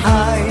ישראל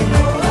חי.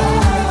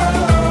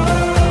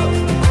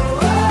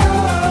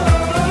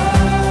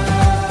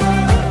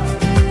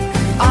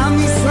 עם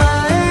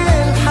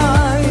ישראל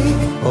חי.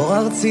 אור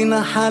ארצי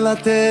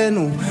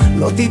נחלתנו,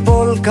 לא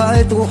תיפול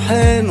כעת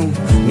רוחנו,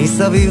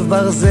 מסביב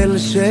ברזל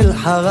של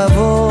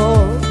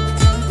חרבות.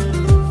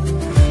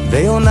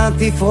 ויונה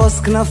תפרוס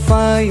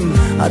כנפיים,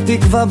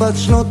 התקווה בת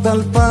שנות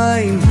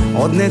 2000,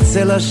 עוד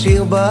נצא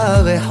לשיר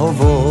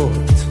ברחובות.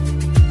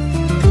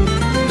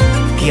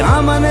 כי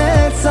עם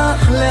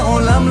הנצח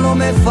לעולם לא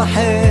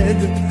מפחד,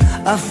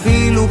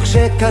 אפילו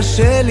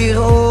כשקשה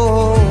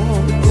לראות.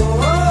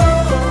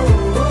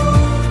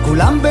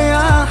 כולם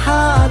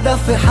ביחד,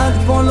 אף אחד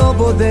פה לא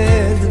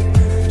בודד,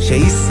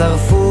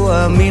 שישרפו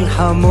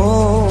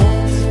המלחמות.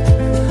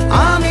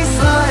 עם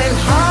ישראל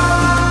חי,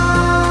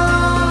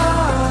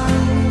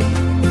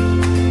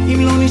 אם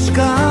לא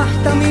נשכח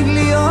תמיד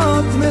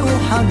להיות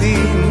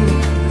מאוחדים.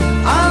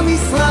 עם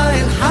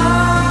ישראל חי,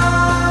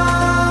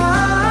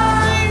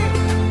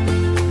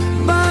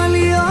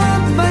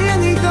 בעליות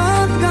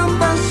בירידות גם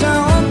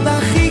בשעות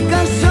הכי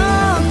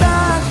קשות,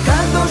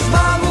 הקדוש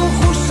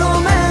ברוך הוא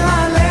שומר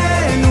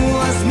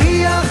עלינו, אז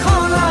מי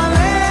יכול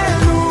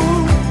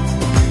עלינו?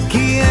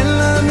 כי אין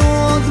לנו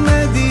עוד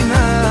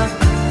מדינה,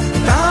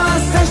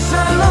 תעשה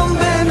שלום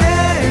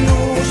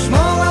בינינו,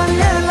 שמור על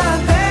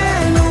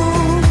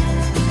ילדינו,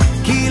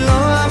 כי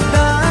לא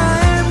עבדה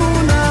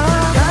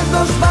האמונה.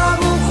 הקדוש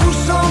ברוך הוא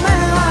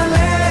שומר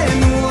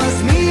עלינו,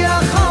 אז מי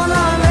יכול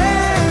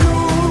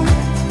עלינו?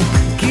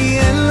 כי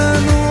אין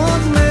לנו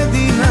עוד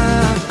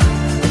מדינה,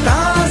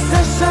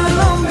 תעשה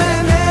שלום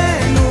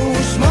בינינו,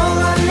 שמור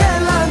על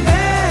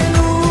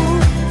ילדינו,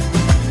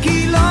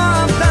 כי לא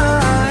עבדה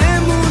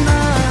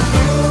האמונה.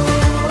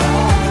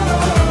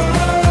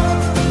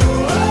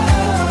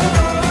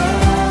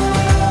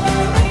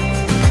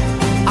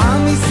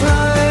 עם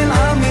ישראל,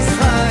 עם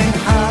ישראל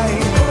חי.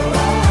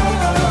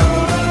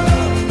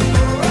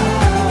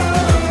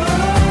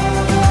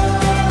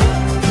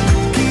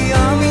 כי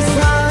עם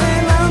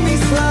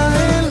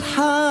ישראל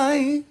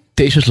חי.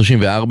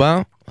 9:34,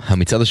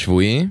 המצעד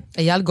השבועי.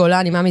 אייל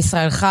גולן עם עם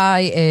ישראל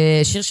חי,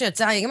 שיר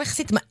שיצא גם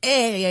יחסית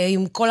מהר,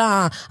 עם כל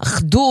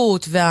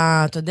האחדות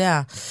אתה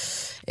יודע.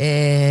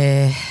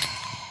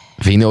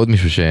 והנה עוד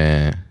מישהו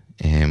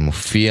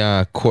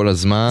שמופיע כל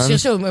הזמן.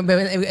 שיר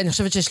אני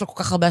חושבת שיש לו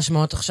כל כך הרבה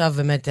השמעות עכשיו,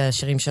 באמת,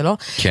 השירים שלו.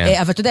 כן.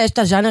 אבל אתה יודע, יש את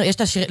הז'אנר,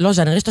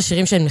 יש את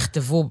השירים שהם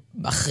נכתבו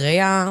אחרי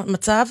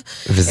המצב.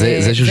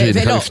 וזה שיר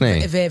שנכתב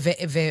לפני.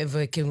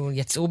 וכאילו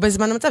יצאו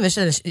בזמן המצב, ויש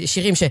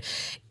שירים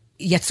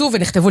שיצאו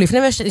ונכתבו לפני,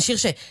 ויש שיר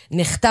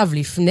שנכתב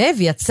לפני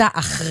ויצא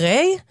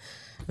אחרי.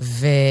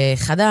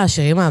 ואחד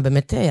השירים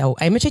באמת,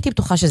 האמת שהייתי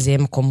בטוחה שזה יהיה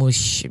מקום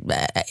ראשון,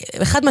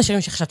 אחד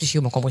מהשירים שחשבתי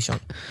שיהיו מקום ראשון.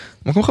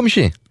 מקום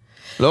חמישי,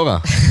 לא רע.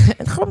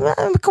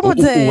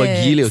 הוא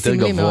רגיל יותר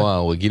גבוה,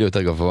 הוא רגיל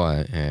יותר גבוה,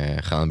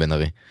 חנן בן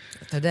ארי.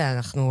 אתה יודע,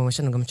 יש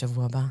לנו גם את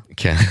שבוע הבא.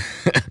 כן.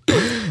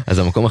 אז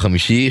המקום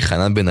החמישי,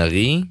 חנן בן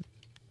ארי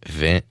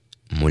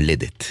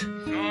ומולדת.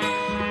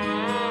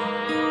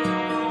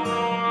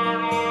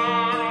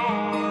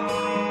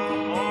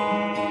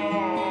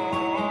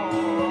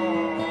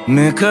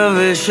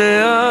 מקווה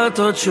שאת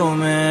עוד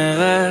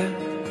שומרת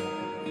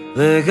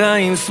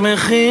רגעים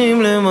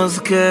שמחים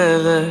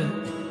למזכרת.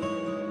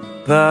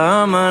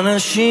 פעם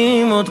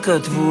אנשים עוד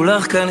כתבו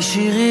לך כאן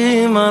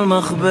שירים על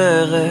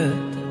מחברת.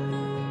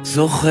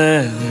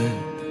 זוכרת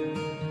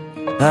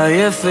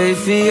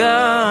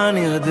היפהפייה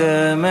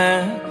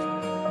נרדמת,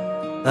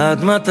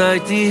 עד מתי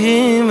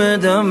תהי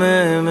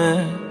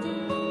מדממת?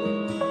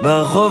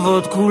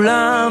 ברחובות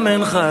כולם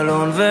אין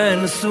חלון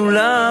ואין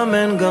סולם,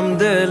 אין גם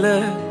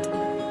דלת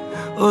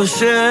או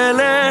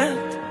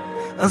שלט.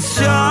 אז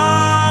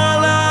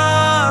שר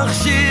לך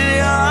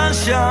שיר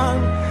ישן,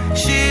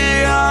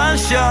 שיר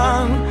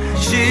ישן,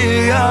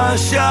 שיר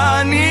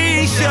ישן,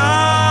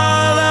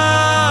 נשאר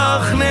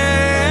לך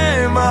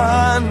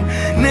נאמן,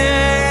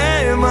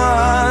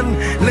 נאמן,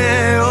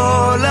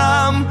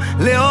 לעולם,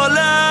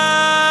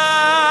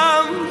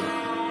 לעולם.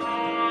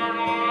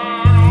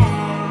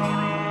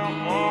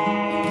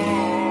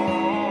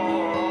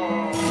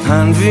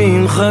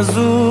 הנביאים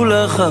חזו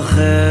לך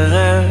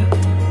אחרת,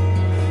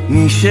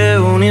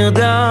 מישהו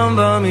נרדם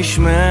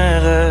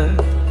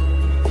במשמרת.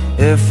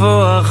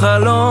 איפה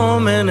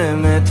החלום? אין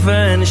אמת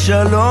ואין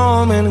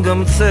שלום, אין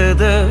גם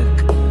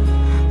צדק,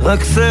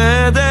 רק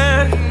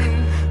צדק.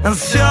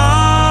 אז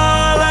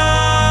שר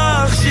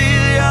לך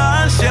שיר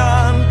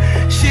ישן,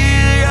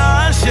 שיר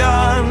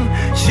ישן,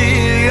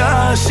 שיר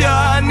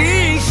ישן,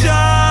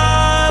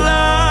 נשאר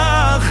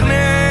לך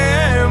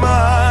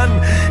נאמן,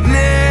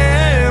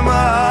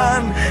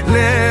 נאמן,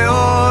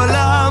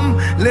 לעולם,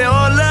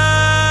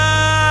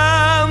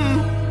 לעולם,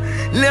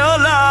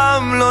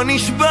 לעולם לא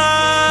נשבר.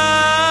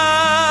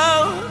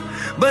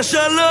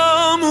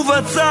 בשלום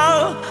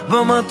ובצר,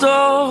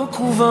 במתוק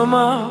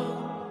ובמר,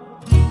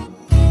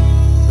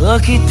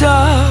 רק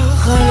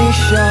איתך אני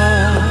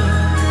שר.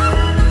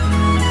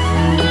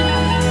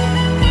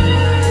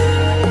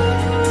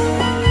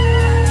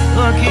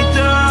 רק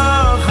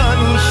איתך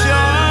אני שר.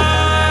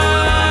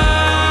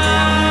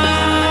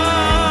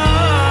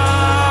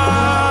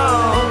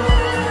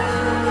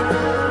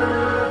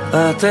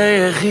 את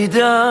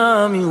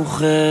היחידה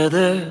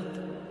מיוחדת,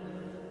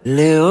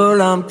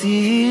 לעולם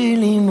תהי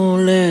לי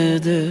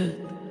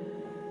מולדת.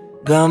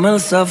 גם על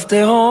סף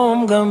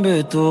תהום, גם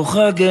בתוך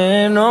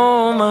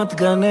הגנום, את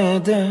גן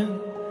עדן,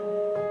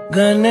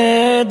 גן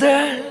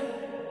עדן.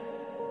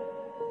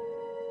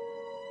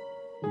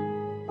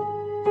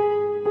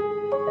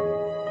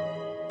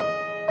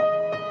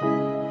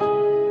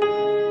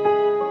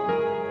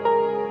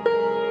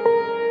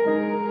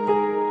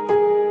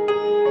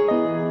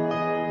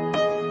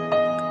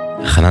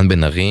 חנן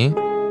בן ארי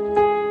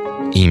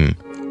עם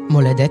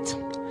מולדת.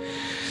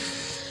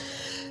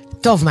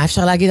 טוב, מה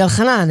אפשר להגיד על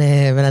חנן?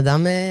 בן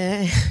אדם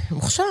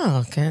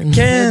מוכשר, כן?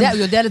 כן. הוא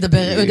יודע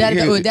לדבר,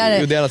 הוא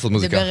יודע לעשות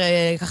מוזיקה. לדבר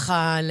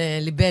ככה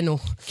לליבנו.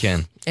 כן.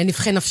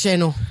 נבחי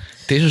נפשנו.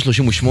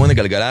 9:38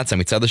 גלגלצ,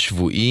 המצעד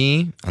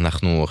השבועי,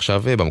 אנחנו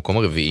עכשיו במקום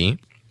הרביעי.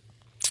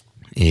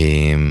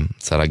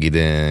 רוצה להגיד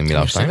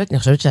מילה או שתיים? אני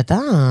חושבת שאתה...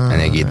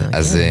 אני אגיד.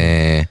 אז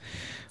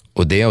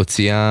אודיה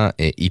הוציאה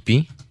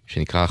איפי,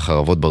 שנקרא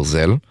חרבות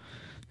ברזל.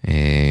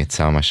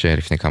 יצא ממש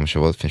לפני כמה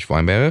שבועות, לפני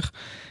שבועיים בערך.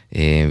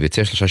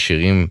 ויוצא 3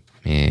 שירים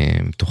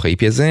מתוך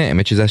האיפי הזה.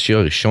 האמת שזה השיר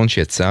הראשון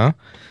שיצא,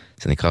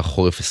 זה נקרא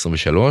חורף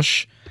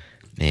 23,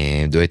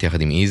 דואט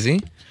יחד עם איזי,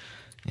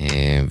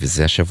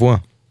 וזה השבוע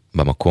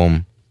במקום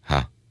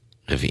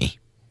הרביעי.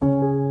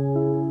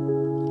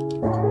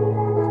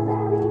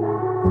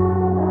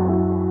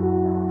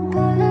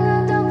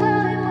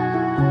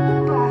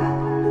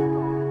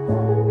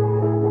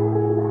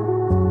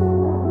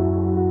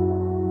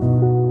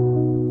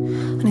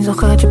 אני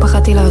זוכרת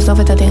שפחדתי לעזוב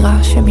את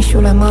הדירה,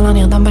 שמישהו למעלה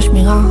נרדם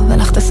בשמירה,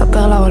 ולך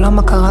תספר לעולם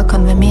מה קרה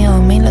כאן ומי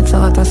יאמין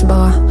לצרת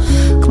הסברה.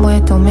 כמו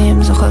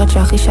יתומים, זוכרת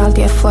שאחי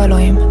שאלתי איפה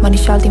אלוהים, ואני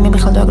שאלתי מי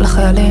בכלל דואג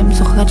לחיילים.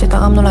 זוכרת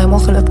שתרמנו להם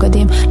אוכל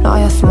ובגדים, לא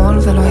היה שמאל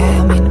ולא היה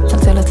ימין.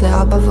 מצלצלת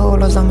לאבא והוא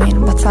לא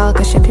זמין, בצער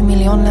קשה פי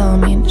מיליון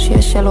להאמין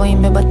שיש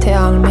אלוהים בבתי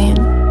העלמין.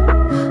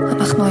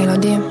 אנחנו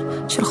הילדים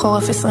של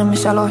חורף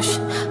 23,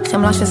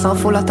 חמלה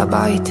ששרפו לה את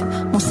הבית,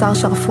 מוסר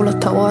שרפו לו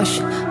את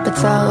הראש,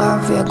 בצער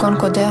רב ויגון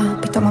קודר.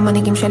 פתאום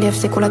המנהיגים שלי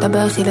הפסיקו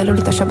לדבר, חיללו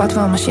לי את השבת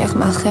והמשיח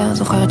מאחר.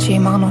 זוכרת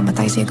שאמרנו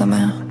מתי זה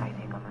ייגמר.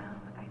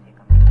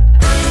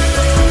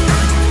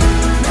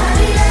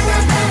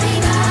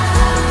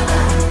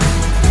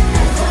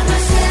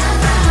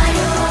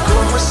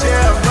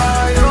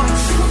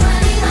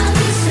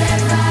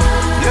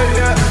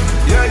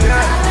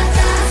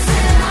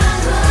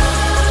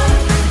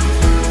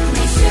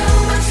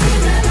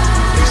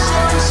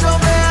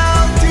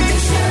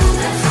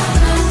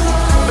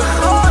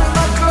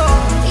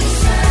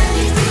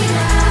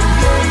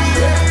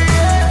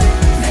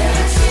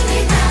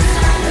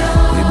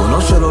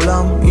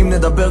 פעם, אם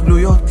נדבר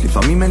גלויות,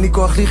 לפעמים אין לי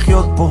כוח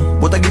לחיות פה.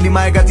 בוא תגיד לי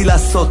מה הגעתי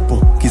לעשות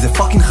פה, כי זה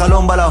פאקינג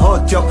חלום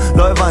בלהות, יופ,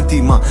 לא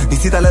הבנתי מה.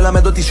 ניסית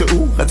ללמד אותי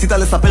שהוא, רצית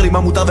לספר לי מה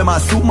מותר ומה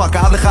אסור, מה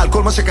כאב לך על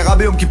כל מה שקרה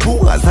ביום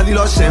כיפור, אז אני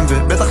לא אשם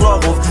ובטח לא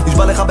הרוב.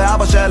 נשבע לך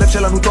באבא שהלב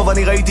שלנו טוב,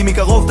 אני ראיתי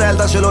מקרוב את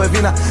הילדה שלא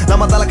הבינה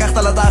למה אתה לקחת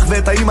לדח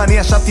ואת האמא, אני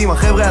ישבתי עם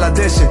החבר'ה על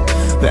הדשא,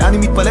 ואני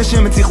מתפלא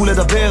שהם הצליחו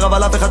לדבר,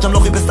 אבל אף אחד שם לא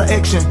חיפש את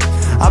האקשן.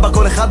 אבא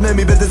כל אחד מהם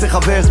איבד איזה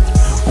חבר.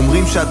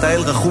 אומרים שאתה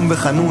אל רחום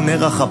וחנון,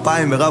 ערך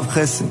אפיים ורב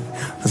חסד,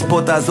 אז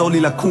בוא תעזור לי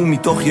לקום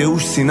מתוך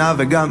ייאוש, שנאה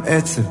וגם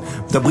עצב.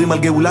 מדברים על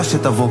גאולה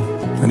שתבוא,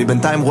 אני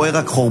בינתיים רואה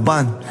רק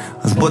חורבן,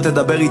 אז בוא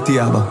תדבר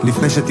איתי אבא,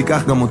 לפני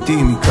שתיקח גם אותי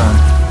מכאן.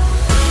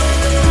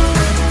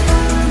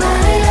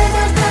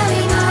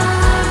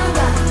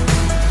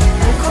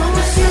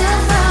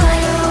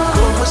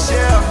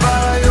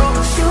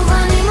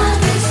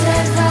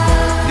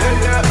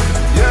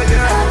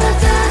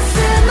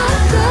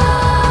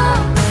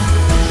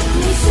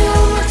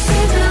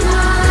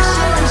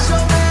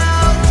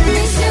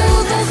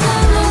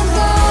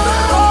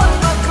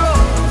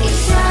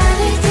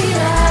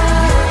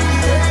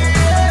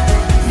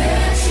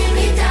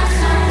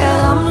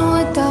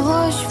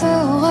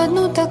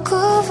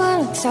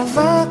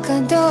 צבא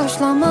קדוש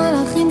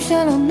למלאכים של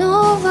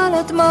הנוב, על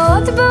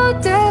הדמעות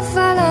בעוטף,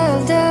 על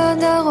הילדי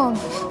הדרום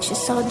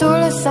ששרדו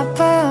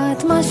לספר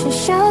את מה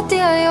ששרתי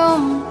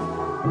היום.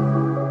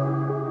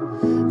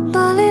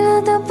 בא לי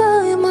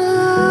לדבר עם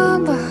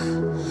האבא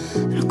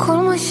על כל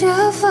מה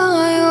שעבר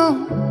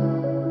היום.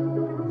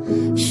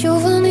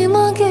 שוב אני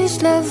מרגיש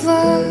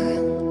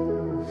לבד,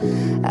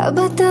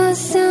 אבא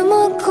תעשה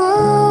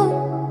מקום,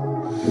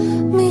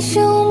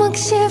 מישהו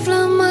מקשיב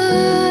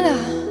למעלה,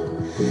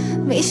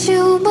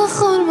 מישהו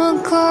בכל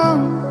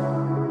מקום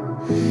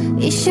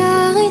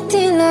יישאר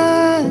איתי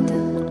לעד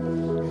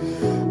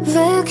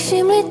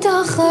ויקשים לי את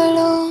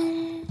החלום.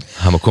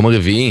 המקום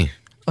הרביעי,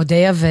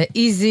 אודיה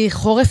ואיזי,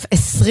 חורף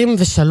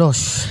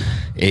 23.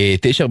 9:42,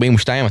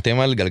 אתם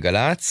על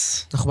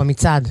גלגלץ. אנחנו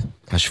במצעד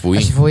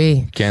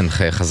השבועי. כן,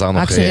 חזרנו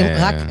רק שירים,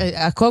 רק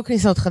הכל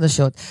כניסות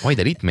חדשות. אוי,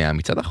 דלית,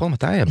 מהמצעד האחרון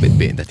מתי היה?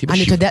 דעתי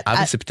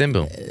ב7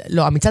 בספטמבר.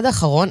 לא, המצעד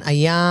האחרון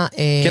היה...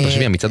 כן,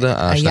 תחשבי, המצעד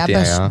השנתי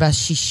היה...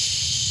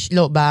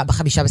 לא,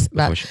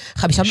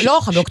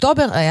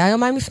 באוקטובר, היה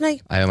יומיים לפני.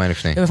 יומיים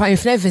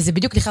לפני, וזה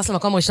בדיוק נכנס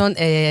למקום ראשון,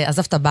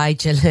 עזב את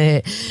הבית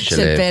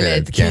של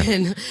פלד.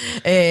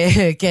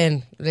 כן,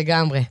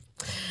 לגמרי.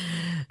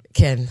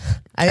 כן.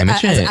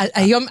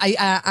 היום,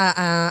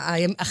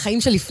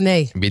 החיים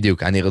שלפני.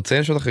 בדיוק, אני רוצה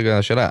לשאול אותך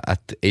רגע שאלה,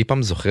 את אי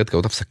פעם זוכרת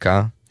כזאת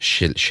הפסקה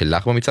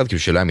שלך במצעד, כאילו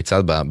שלא היה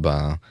מצעד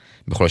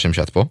בכל השם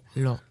שאת פה?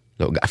 לא.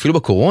 אפילו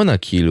בקורונה,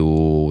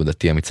 כאילו,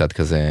 דתי המצעד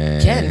כזה...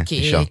 כן,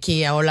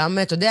 כי העולם,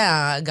 אתה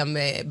יודע, גם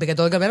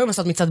בגדול גם אין לנו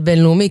לעשות מצעד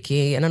בינלאומי,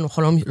 כי אין לנו,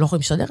 לא יכולים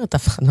לשדר את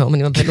אף אחד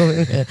מהאומנים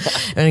הבינלאומיים.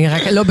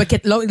 לא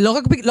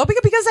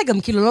בגלל זה,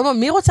 גם כאילו,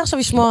 מי רוצה עכשיו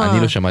לשמוע... אני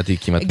לא שמעתי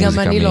כמעט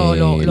מוזיקה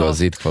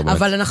מלועזית כבר.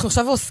 אבל אנחנו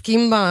עכשיו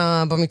עוסקים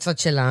במצעד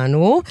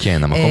שלנו.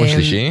 כן, המקום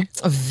השלישי.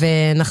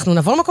 ואנחנו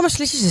נעבור למקום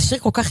השלישי, שזה שיר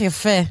כל כך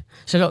יפה,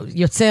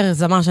 שיוצר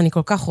זמר שאני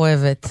כל כך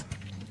אוהבת.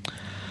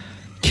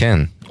 כן,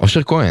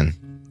 אושר כהן.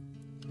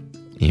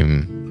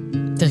 עם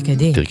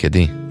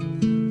תרקדי,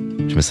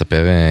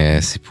 שמספר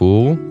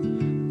סיפור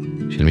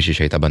של מישהי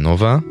שהייתה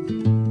בנובה,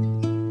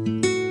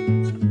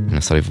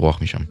 מנסה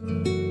לברוח משם.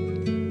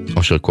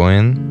 אושר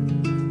כהן,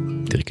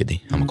 תרקדי,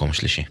 המקום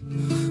השלישי.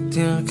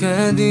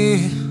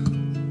 תרקדי,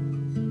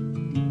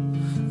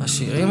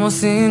 השירים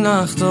עושים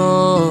לך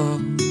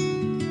טוב,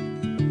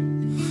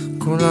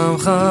 כולם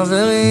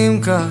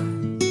חברים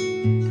כאן,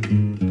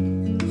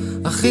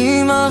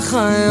 אחים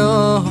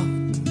אחיות.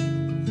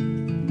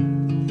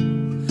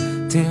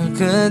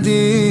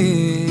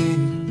 תרקדי,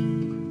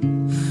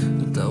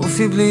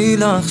 תעופי בלי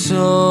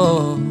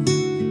לחשוב,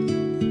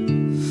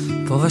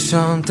 פה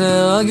ושם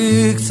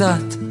תרגי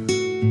קצת,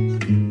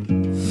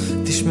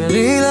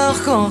 תשמרי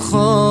לך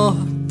כוחות,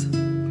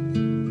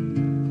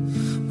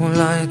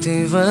 אולי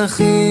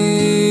תברחי.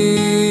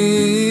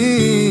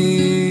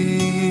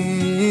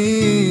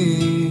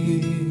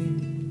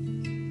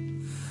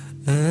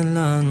 אין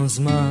לנו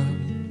זמן,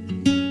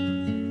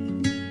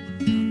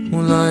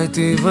 אולי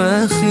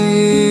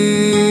תברחי.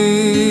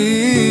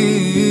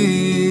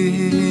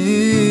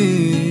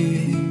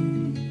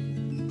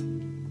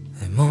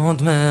 הם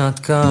עוד מעט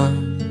כאן,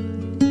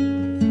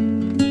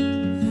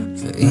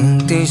 ואם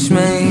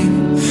תשמעי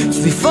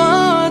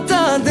צליפות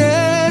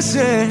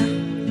הדשא,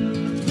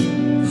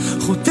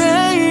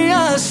 חוטי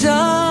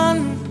עשן,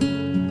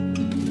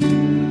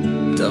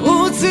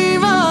 תרוצי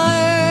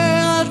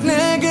מהר, את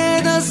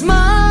נגד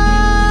הזמן,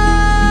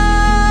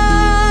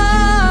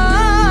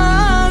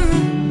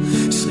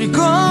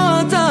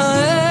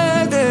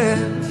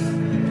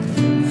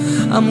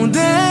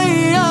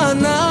 עמודי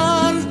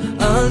ענן,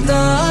 אל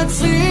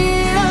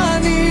תעצרי,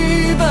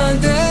 אני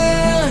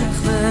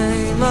בדרך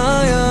ועם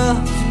היד,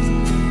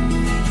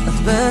 את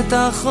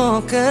בטח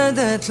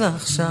רוקדת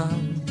לך שם,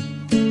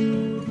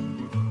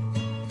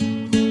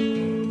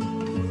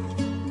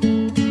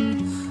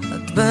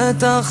 את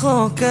בטח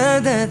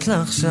רוקדת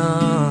לך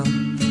שם.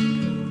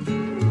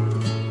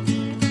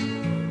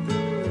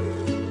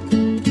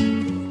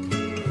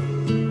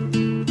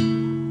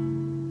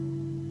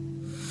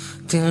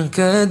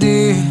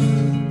 תרקדי,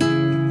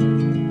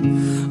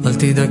 אל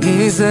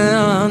תדאגי זה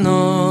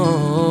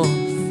הנוף,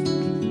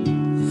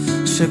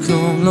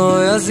 שכלום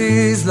לא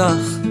יזיז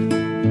לך,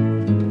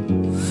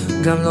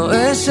 גם לא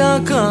אש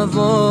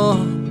הקרבות.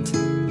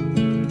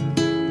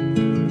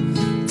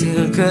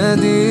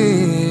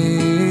 תרקדי,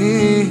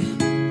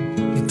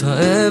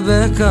 נתראה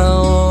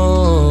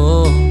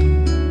בקרוב,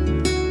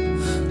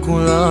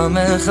 כולם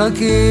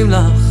מחכים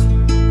לך,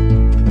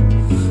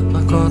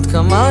 רק עוד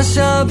כמה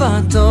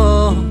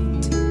שבתות.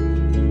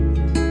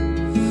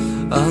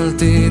 אל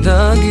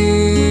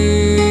תדאגי,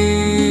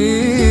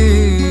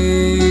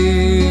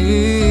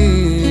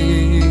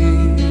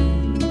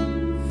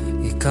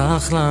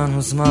 ייקח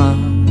לנו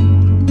זמן.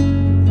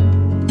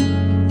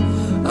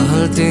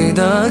 אל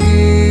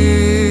תדאגי,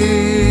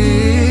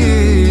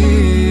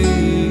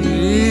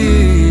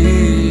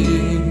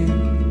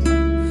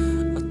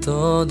 את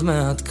עוד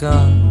מעט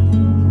כאן.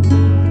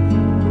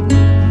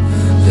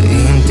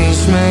 ואם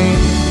תשמעי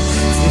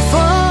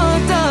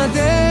צליפות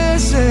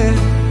הדשא,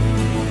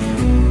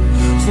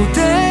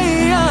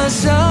 חוטי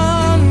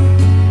עשן,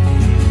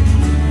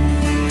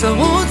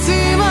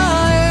 תרוצי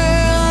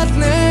מהר, את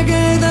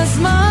נגד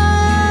הזמן.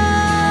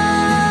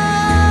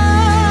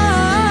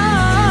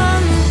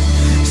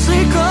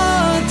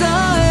 שריקות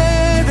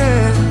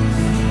העדר,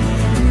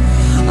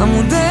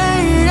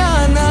 עמודי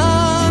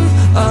ענן,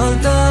 אל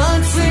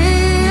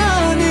תעצרי,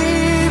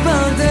 אני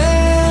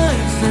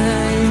בדרך.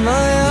 ואם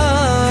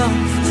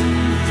עייפת,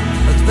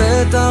 את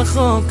בטח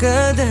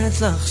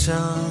רוקדת לך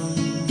שם.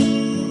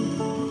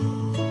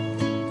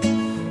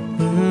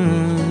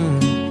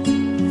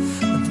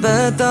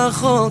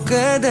 בטח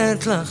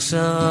רוקדת לך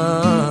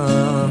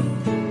שם,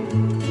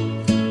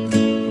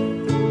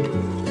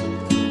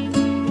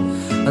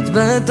 את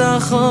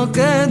בטח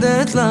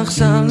רוקדת לך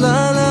שם.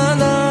 לה לה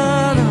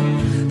לה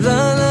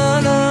לה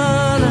לה לה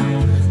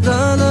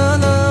לה לה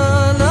לה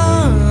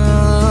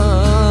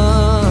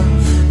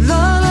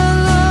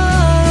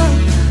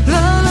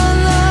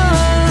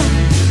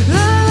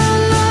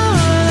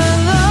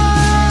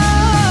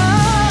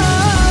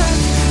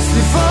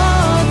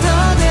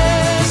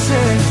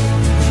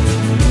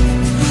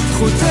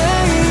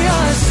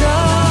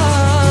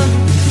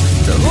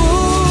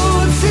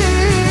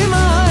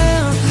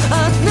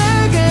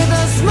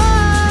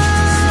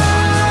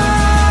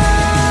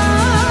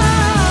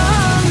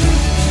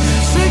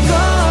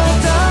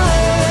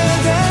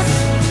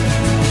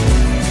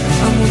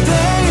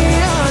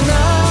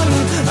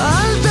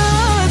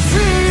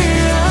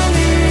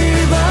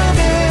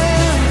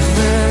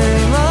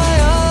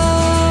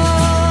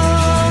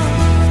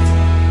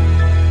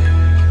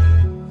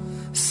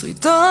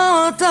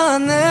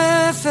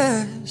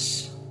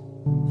הנפש,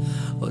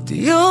 עוד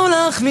יהיו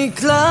לך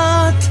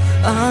מקלט,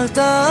 אל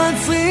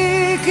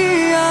תעצרי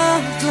כי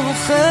את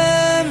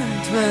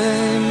לוחמת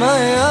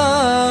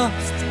ומעייפת,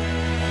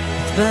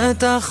 את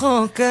בטח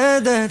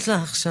רוקדת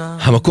לך שם.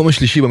 המקום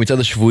השלישי במצעד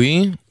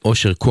השבועי,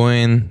 אושר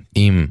כהן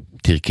עם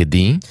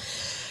תרקדי.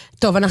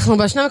 טוב, אנחנו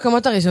בשני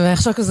המקומות הראשון,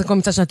 ועכשיו כזה כל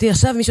מצעד שנתי,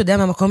 עכשיו מישהו יודע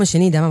מהמקום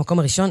השני, יודע מהמקום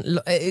הראשון,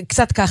 לא,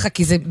 קצת ככה,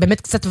 כי זה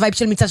באמת קצת וייב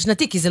של מצעד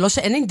שנתי, כי זה לא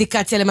שאין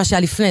אינדיקציה למה שהיה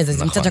לפני,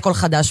 זה מצעד שהכל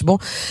חדש בו.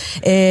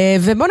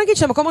 ובוא נגיד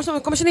שהמקום הראשון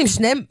והמקום השני,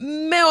 שניהם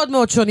מאוד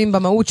מאוד שונים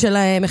במהות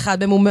שלהם, אחד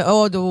מהם הוא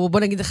מאוד, בוא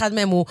נגיד אחד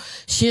מהם הוא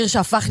שיר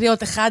שהפך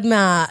להיות אחד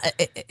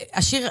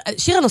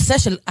שיר הנושא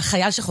של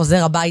החייל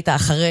שחוזר הביתה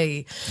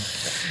אחרי...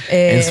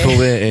 אין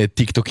ספור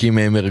טיקטוקים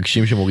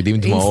מרגשים שמורידים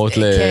דמעות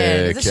ל...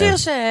 כן, זה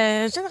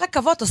שיר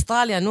רכבות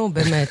אוסטרליה, נו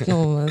באמת.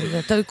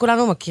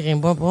 כולנו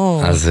מכירים,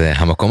 בוא. אז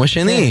המקום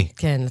השני.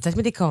 כן, לצאת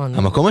מדיכאון.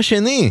 המקום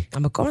השני.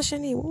 המקום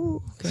השני,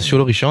 זה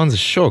שול הראשון, זה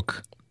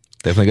שוק.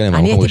 תכף נגיע להם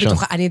המקום הראשון.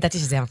 אני ידעתי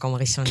שזה המקום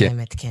הראשון,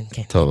 באמת, כן,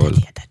 כן. טוב,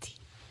 ידעתי.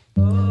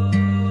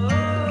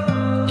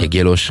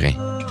 יגיע לאושרי.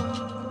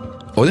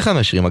 עוד אחד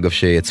מהשירים, אגב,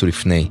 שיצאו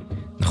לפני.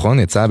 נכון?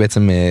 יצא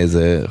בעצם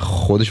איזה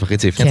חודש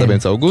וחצי לפני, יצא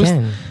באמצע אוגוסט.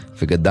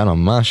 וגדל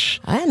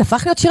ממש.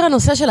 הפך להיות שיר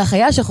הנושא של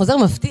החייל שחוזר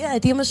מפתיע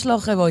את אמא שלו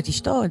או את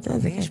אשתו,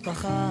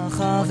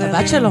 זה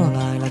הבת שלו.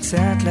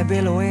 לצאת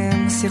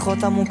לבילויים,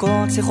 שיחות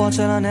עמוקות, שיחות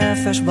של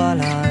הנפש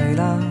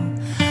בלילה,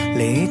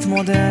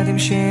 להתמודד עם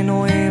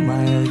שינויים,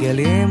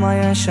 ההרגלים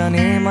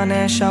הישנים,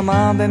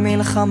 הנשמה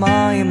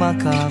במלחמה עם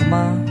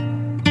הקרמה.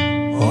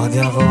 עוד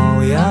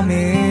יבואו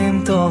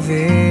ימים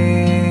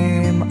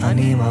טובים,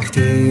 אני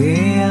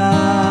מבטיח,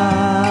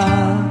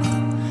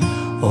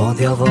 עוד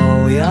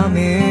יבואו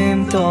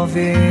ימים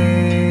טובים.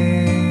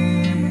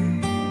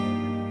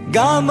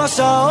 גם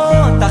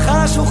בשעות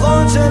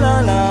החשוכות של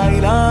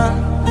הלילה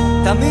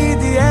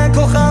תמיד יהיה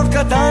כוכב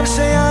קטן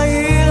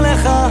שיעיר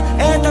לך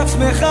את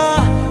עצמך,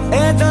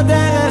 את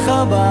הדרך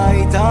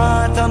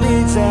הביתה.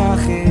 תמיד זה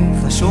הכי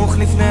חשוך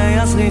לפני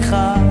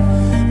הזריחה,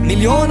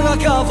 מיליון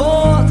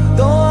רכבות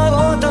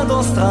דוהרות עד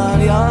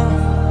אוסטרליה,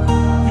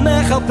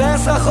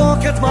 מחפש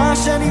רחוק את מה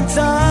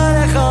שנמצא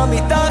לך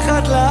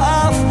מתחת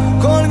לאף,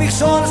 כל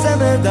מכשול זה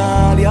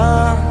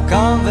מדליה,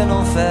 קם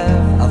ונופל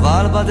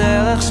אבל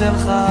בדרך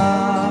שלך.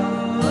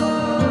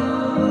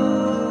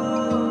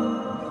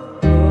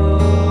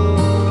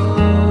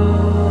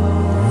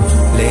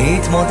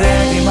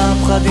 להתמודד עם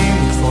הפחדים,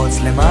 לקפוץ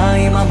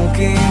למים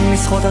עמוקים,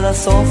 לשחות עד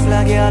הסוף,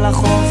 להגיע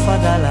לחוף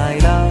עד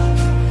הלילה,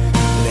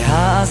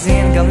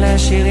 להאזין גם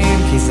לשירים,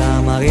 כי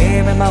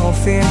זמרים הם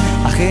הרופאים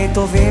הכי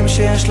טובים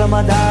שיש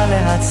למדע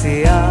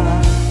להציע.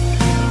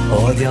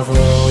 עוד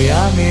יבואו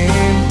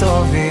ימים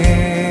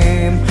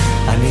טובים,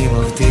 אני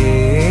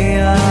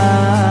מבטיח,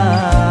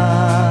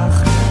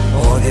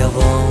 עוד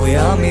יבואו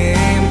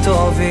ימים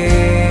טובים.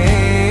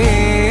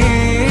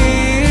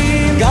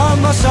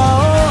 גם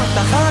בשעות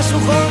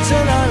החשוכות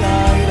של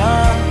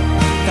הלילה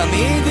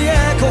תמיד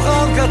יהיה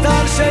כוכב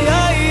קטן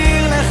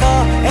שיעיר לך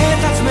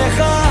את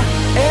עצמך,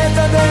 את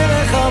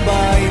הדרך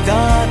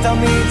הביתה.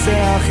 תמיד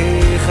זה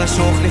הכי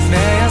חשוך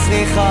לפני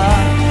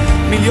הזריחה.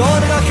 מיליון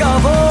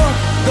רכבות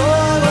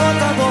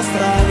דוהרות עד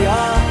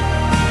אוסטרליה,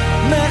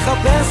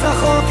 מחפש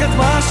רחוק את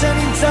מה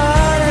שנמצא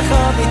לך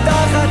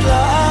מתחת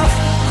לאף.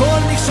 כל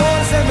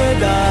מכשול זה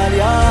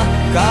מדליה,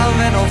 קם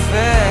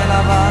ונופל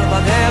אבל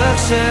בדרך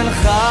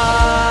שלך.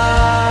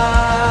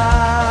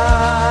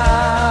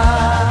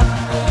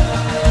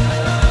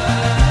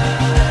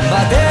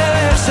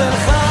 בדרך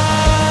שלך,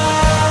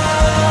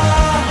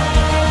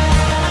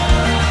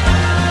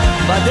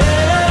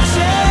 בדרך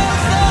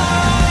שלך.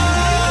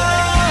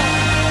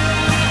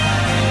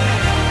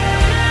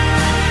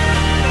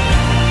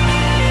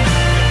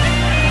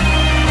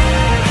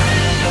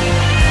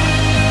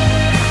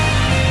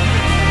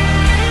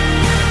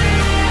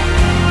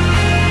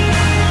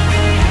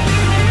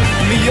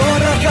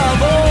 מיליון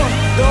רכבות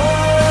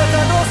דוהרות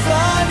עד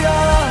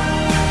אוסטרליה,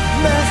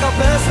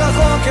 מחפש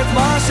רחוק את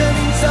מה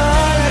שנמצא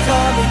לך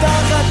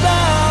מתחת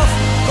לאף.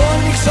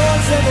 כל מכשול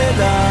זה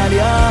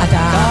מדליה.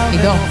 אתה,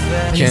 עידו,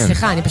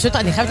 סליחה,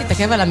 אני חייבת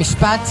להתעכב על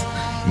המשפט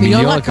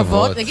מיליון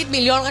רכבות. נגיד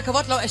מיליון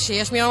רכבות, לא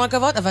שיש מיליון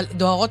רכבות, אבל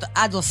דוהרות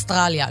עד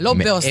אוסטרליה, לא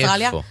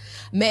באוסטרליה.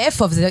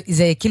 מאיפה?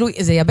 זה כאילו,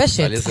 זה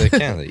יבשת.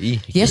 כן, זה אי.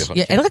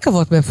 אין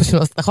רכבות מאיפה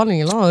שלא, נכון?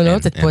 אני לא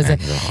יוצאת פה איזה.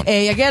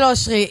 יגל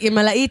אושרי, עם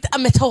הלהיט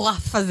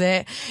המטורף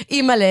הזה,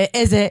 עם מלא,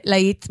 איזה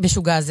להיט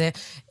משוגע הזה,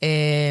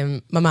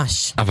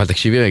 ממש. אבל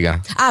תקשיבי רגע.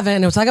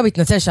 ואני רוצה גם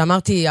להתנצל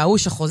שאמרתי, ההוא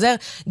שחוזר,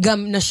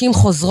 גם נשים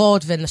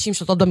חוזרות, ונשים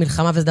שולטות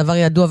במלחמה, וזה דבר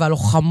ידוע,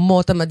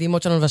 והלוחמות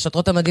המדהימות שלנו,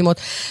 והשטרות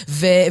המדהימות,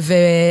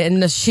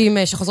 ונשים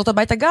שחוזרות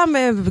הביתה,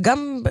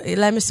 גם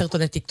להם יש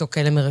סרטוני טיקטוק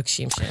כאלה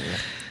מרגשים.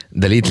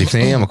 דלית,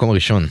 לפני המקום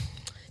הראשון.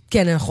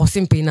 כן, אנחנו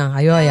עושים פינה,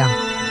 היו היה.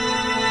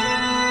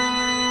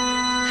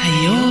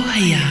 היו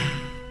היה.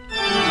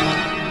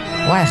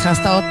 וואי,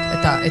 הכנסת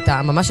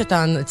ממש את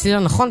הצליל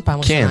הנכון פעם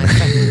ראשונה.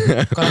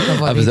 כן. כל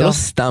הכבוד. אבל זה לא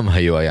סתם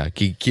היו היה,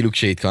 כי כאילו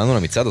כשהתכוננו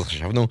למצעד, אז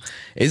חשבנו,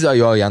 איזה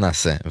היו היה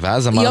נעשה?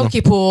 ואז אמרנו... יום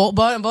כיפור,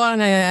 בוא,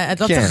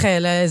 את לא צריך,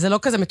 זה לא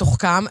כזה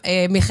מתוחכם.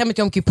 מלחמת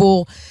יום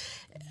כיפור,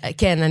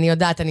 כן, אני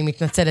יודעת, אני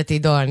מתנצלת,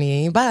 עידו,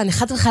 אני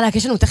חד וחלק,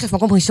 יש לנו תכף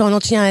מקום ראשון,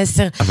 עוד שנייה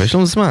 10. אבל יש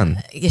לנו זמן.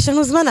 יש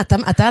לנו זמן,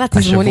 אתה על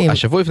התזמונים.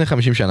 השבוע לפני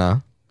 50 שנה,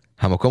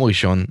 המקום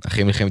הראשון,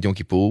 אחרי מלחמת יום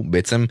כיפור,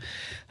 בעצם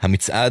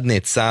המצעד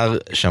נעצר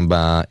שם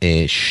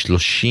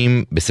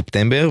ב-30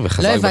 בספטמבר,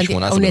 וחזר ב-18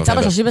 בנובמבר. הוא נעצר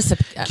ב-30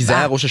 בספטמבר. כי זה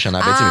היה ראש השנה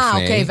בעצם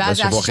לפני, אוקיי, ואז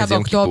זה היה 6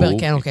 באוקטובר,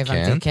 כן, אוקיי,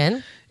 הבנתי, כן.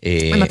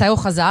 ומתי הוא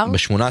חזר?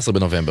 ב-18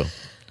 בנובמבר.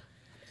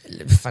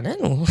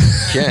 לפנינו.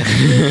 כן.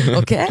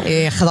 אוקיי,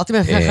 חזרתי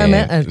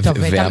טוב,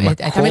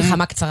 הייתה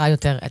מלחמה קצרה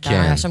יותר.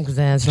 היה שם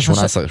כזה 3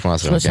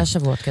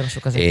 שבועות, כן,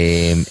 משהו כזה.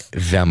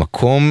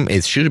 והמקום,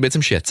 איזה שיר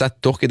בעצם שיצא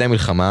תוך כדי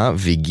מלחמה,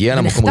 והגיע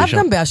למקום ראשון. ונכתב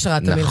גם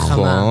בהשראת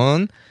המלחמה.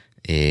 נכון.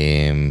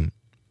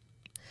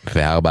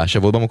 ו4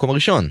 שבועות במקום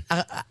הראשון.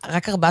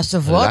 רק 4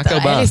 שבועות? רק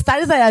 4. אלי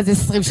סטייל זה היה איזה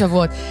 20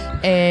 שבועות.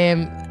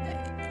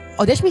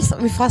 עוד יש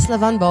מפרס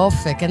לבן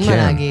באופק, אין מה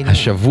להגיד.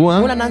 השבוע...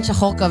 מול ענן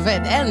שחור כבד,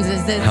 אין,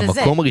 זה.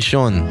 המקום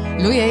הראשון.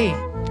 לו יהיה.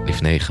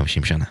 לפני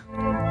 50 שנה.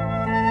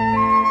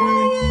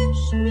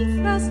 יש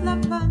מפרס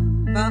לבן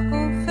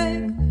באופק,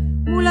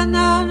 מול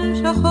ענן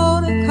שחור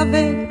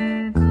כבד,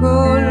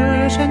 כל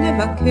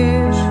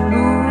שנבקש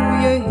לו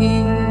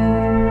יהיה.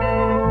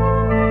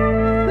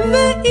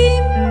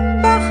 ואם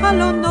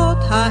בחלונות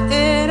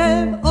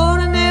הערב אור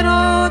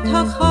נרות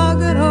החג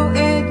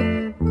רועד,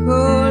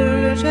 כל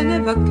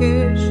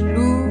שנבקש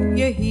לו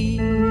יהי.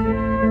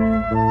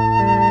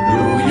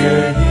 לו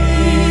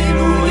יהי,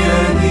 לו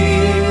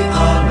יהי,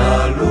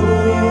 אנא לו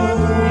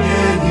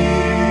יהי,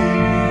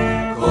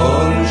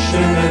 כל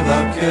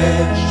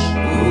שנבקש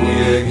לו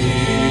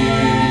יהי.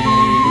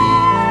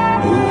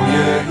 לו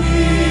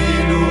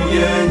יהי, לו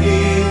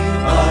יהי,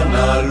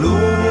 אנא לו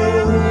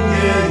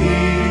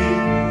יהי,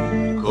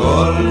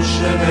 כל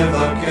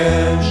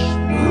שנבקש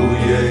לו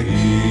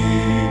יהי.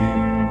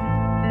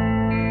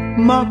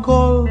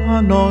 מקול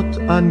ענות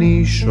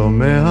אני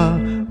שומע,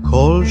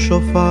 קול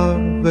שופר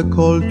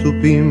וקול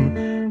תופים,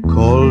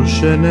 קול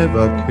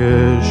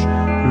שנבקש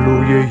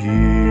לו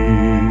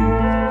יהי.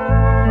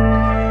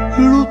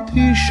 לו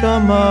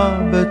תשמע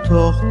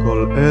בתוך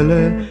כל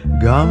אלה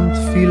גם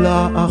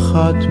תפילה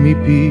אחת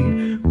מפי,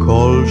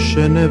 קול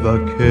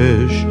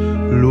שנבקש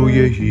לו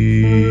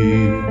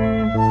יהי.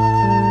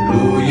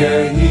 לו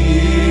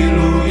יהי,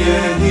 לו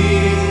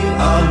יהי,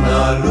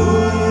 אנא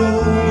לו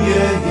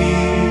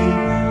יהי,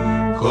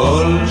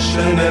 כל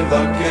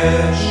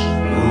שנבקש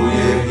לו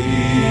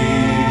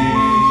יהי.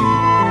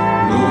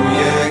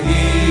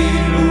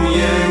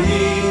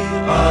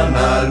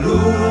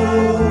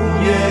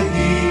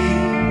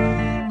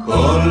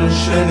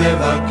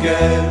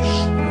 שנבקש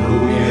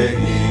לו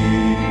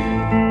יהי.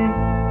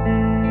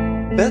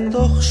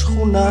 בתוך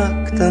שכונה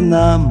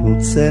קטנה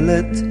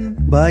מוצלת,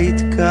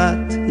 בית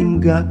קט עם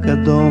גג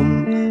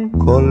אדום,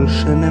 כל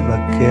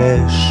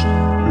שנבקש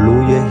לו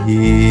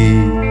יהי.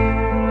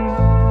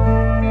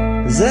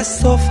 זה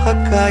סוף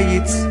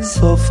הקיץ,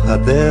 סוף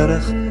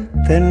הדרך,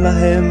 תן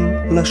להם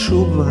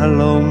לשוב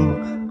הלום,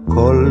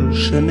 כל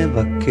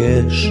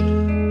שנבקש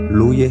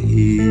לו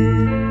יהי.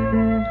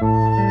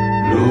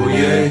 לו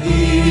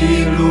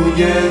יהי, לו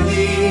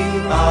יהי,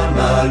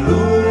 אנא לו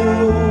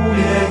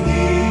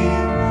יהי,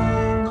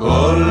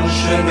 כל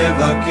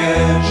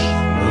שנבקש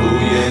לו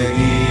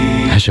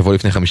יהי. השבוע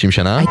לפני 50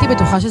 שנה? הייתי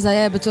בטוחה שזה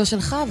היה ביצוע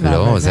שלך.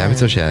 לא, זה היה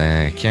ביצוע של...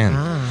 כן.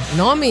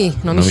 נעמי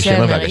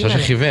שמר והגשה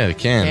של חיוור,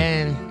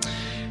 כן.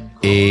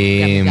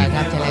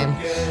 געגעת אליהם.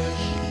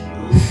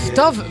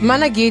 טוב, מה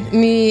נגיד?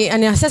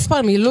 אני אעשה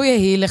ספר מלו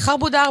יהי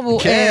לחרבו דרבו.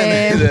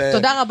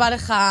 תודה רבה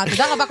לך,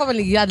 תודה רבה כל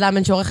מיני לגלעד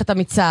לאמן שעורך את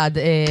המצעד,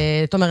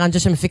 תומר אנג'ה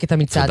שמפיק את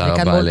המצעד.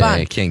 תודה רבה,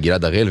 כן,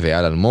 גלעד הראל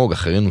ואייל אלמוג,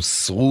 אחרינו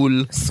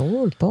סרול.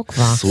 סרול, פה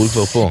כבר. סרול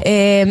כבר פה.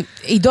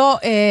 עידו,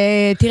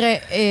 תראה,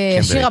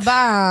 השיר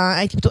הבא,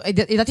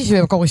 ידעתי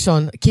שבמקום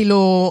ראשון.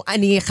 כאילו,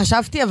 אני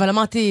חשבתי, אבל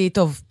אמרתי,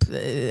 טוב.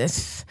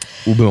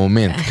 הוא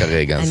במומנט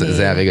כרגע,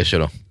 זה הרגע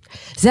שלו.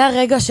 זה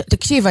הרגע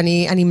תקשיב,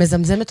 אני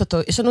מזמזמת אותו,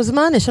 יש לנו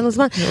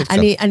זמן?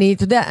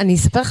 אתה יודע, אני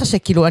אספר לך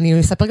שכאילו, אני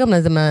אספר גם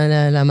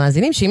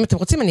למאזינים, שאם אתם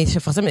רוצים, אני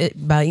שפרסם,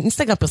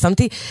 באינסטגרם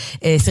פרסמתי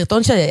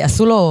סרטון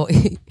שעשו לו,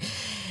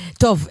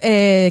 טוב,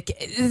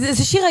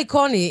 זה שיר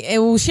איקוני,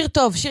 הוא שיר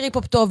טוב, שיר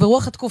היפופ טוב,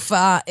 ברוח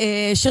התקופה,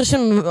 שיר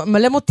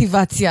שמלא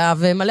מוטיבציה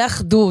ומלא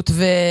אחדות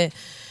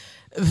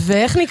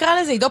ואיך נקרא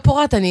לזה? עידו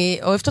פורת, אני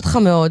אוהבת אותך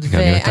מאוד,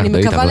 ואני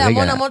מקווה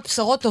להמון המון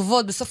בשורות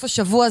טובות בסוף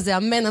השבוע הזה,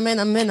 אמן, אמן,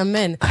 אמן,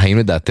 אמן. האם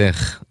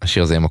לדעתך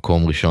השיר הזה יהיה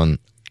מקום ראשון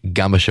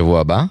גם בשבוע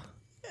הבא?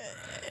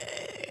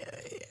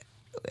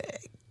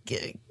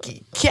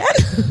 כן,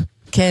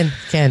 כן,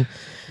 כן.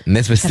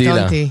 נס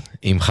וסטילה,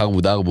 עם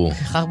חרבו דרבו.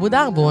 חרבו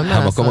דרבו,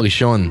 המקום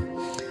הראשון.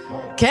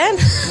 כן?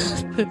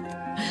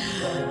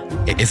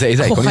 איזה איקוני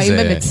זה? אנחנו חיים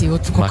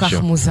במציאות כל כך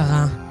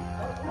מוזרה.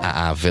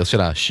 הוורס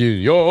של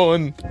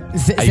השריון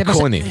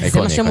אייקוני.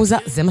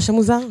 זה מה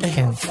שמוזר?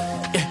 כן.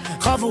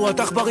 חבורת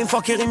עכברים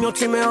פאקרים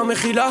יוצאים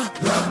מהמחילה,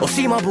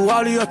 עושים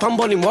אבורלי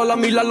הטמבולים, וואלה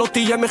מילה לא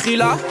תהיה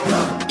מחילה.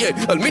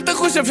 על מי אתה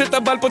חושב שאתה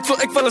בעל פה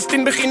צועק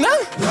פלסטין בחינה?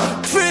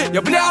 תפי, יא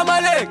בני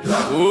עמלק,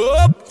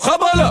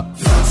 חבלה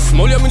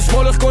שמאל ימין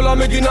שמאל איך כל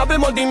המדינה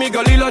במודים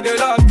מגליל עד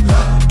אילת.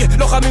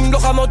 לוחמים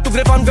לוחמות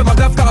תופלפן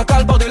ומגף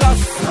קרקל ברדלס,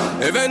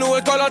 הבאנו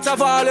את כל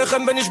הצבא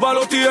עליכם ונשבע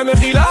לא תהיה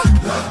מחילה.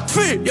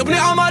 תפי, יא בני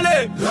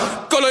עמלק,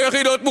 כל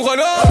היחידות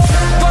מוכנות,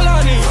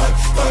 גולני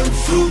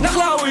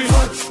נחלאוי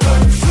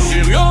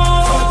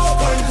שריון,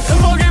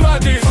 מוגים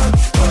עתיד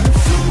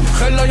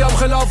חיל הים,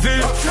 חיל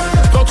האוויר,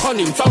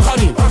 תותחנים,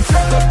 צנחנים,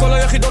 כל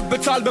היחידות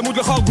בצהל במוד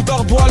לחרבו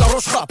דרבו על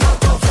הראש חפ.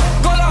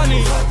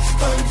 גולני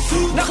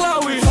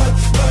נחלאוי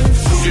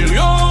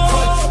שריון,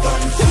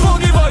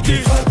 מוגים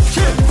עתיד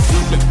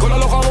כל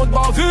הלוחמות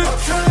באוויר,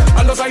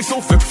 על נוסע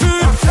איסוף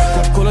וכפיר,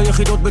 כל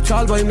היחידות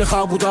בצהל באים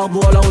לחרבו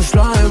דרבו על הראש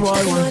להם.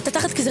 אתה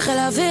תחת כי זה חיל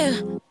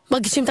האוויר,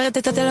 מרגישים תרת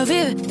את התל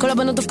אביב, כל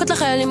הבנות דופקות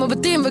לחיילים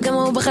בבתים, וגם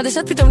הוא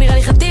בחדשות פתאום נראה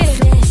לי חתיך.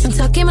 הם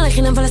צועקים עליי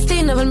חינם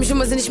פלסטין, אבל משום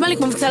מה זה נשמע לי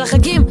כמו מבצע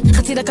לחגים.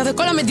 חצי דקה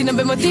וכל המדינה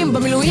במדים,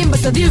 במילואים,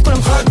 בסדיר, כולם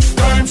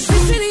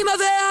בשביל אמא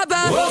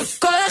ואבא,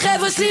 כל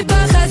החבר'ה שלי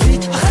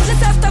בחזית, אחת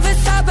לסבתא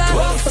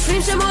וסבא,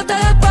 עושים שמות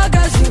על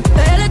הפגזים,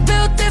 הילד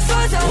בעוטף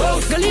עזה,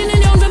 גליל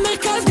עליון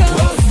ומרכז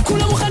גם,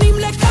 כולם מוכנים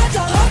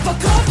לקטה,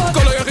 רפק רפק,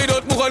 כל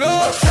היחידות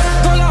מוכנות,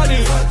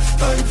 גולני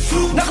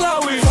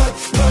נחלאוי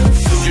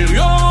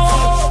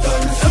שריון,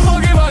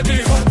 מוגים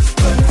עתיד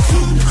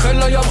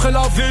חיל הים, חיל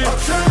האוויר,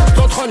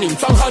 תותחנים,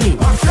 צנחנים,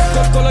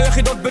 כל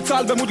היחידות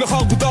בצהל במוד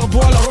לחרבו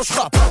דרבו על הראש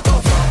חפ.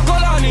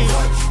 גולני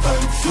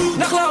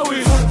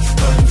נחלאוי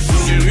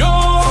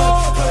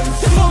שריון,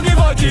 מוגים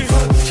עתיד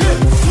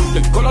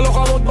כל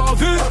הלוחמות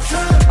באוויר,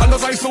 על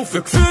נוסע איסוף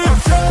וכפיר,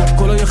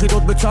 כל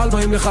היחידות בצהל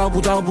באים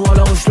לחרבו דרבו על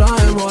הראש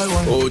להם.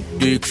 עוד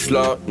איקס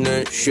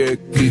לנשק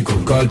כל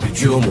קל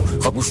פיצ'יומו,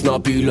 חבו שנה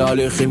פעילה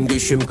לכם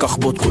גשם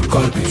כחבות כל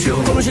קל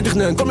פיצ'יומו, כל מי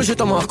שתכנן, כל מי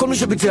שתמך, כל מי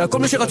שביצע, כל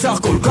מי שרצח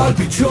כל קל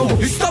פיצ'יומו,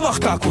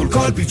 הסתבכת כל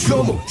קל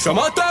פיצ'יומו,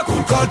 שמעת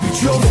כל קל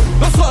פיצ'יומו,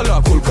 נסראללה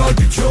כל קל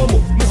פיצ'יומו,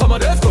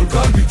 מוחמד אף כל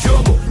קל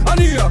פיצ'יומו,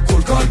 עניה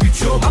כל קל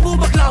פיצ'יומו, אבו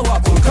בקלאווה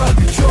כל קל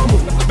פיצ'יומו,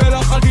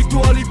 בלח על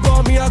ביטו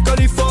הליפה מיה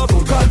קליפה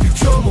כל קל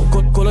פיצ'יומו,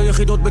 כל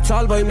היחידות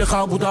בצהל באים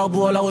לחרבו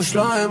דרבו על הראש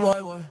להם.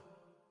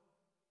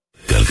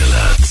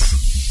 גלגלת.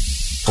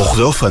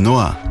 רוכבי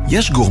אופנוע,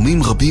 יש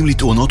גורמים רבים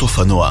לתאונות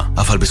אופנוע,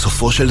 אבל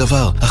בסופו של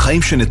דבר,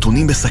 החיים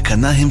שנתונים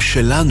בסכנה הם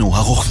שלנו,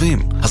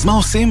 הרוכבים. אז מה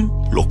עושים?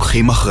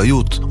 לוקחים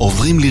אחריות,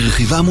 עוברים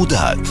לרכיבה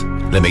מודעת.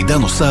 למידע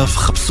נוסף,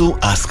 חפשו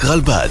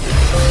אסקרלבד.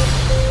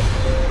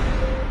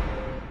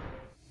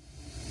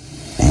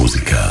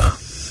 מוזיקה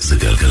זה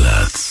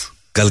גלגלת.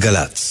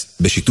 גלגלת,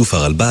 בשיתוף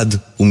הרלב"ד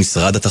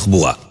ומשרד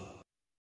התחבורה.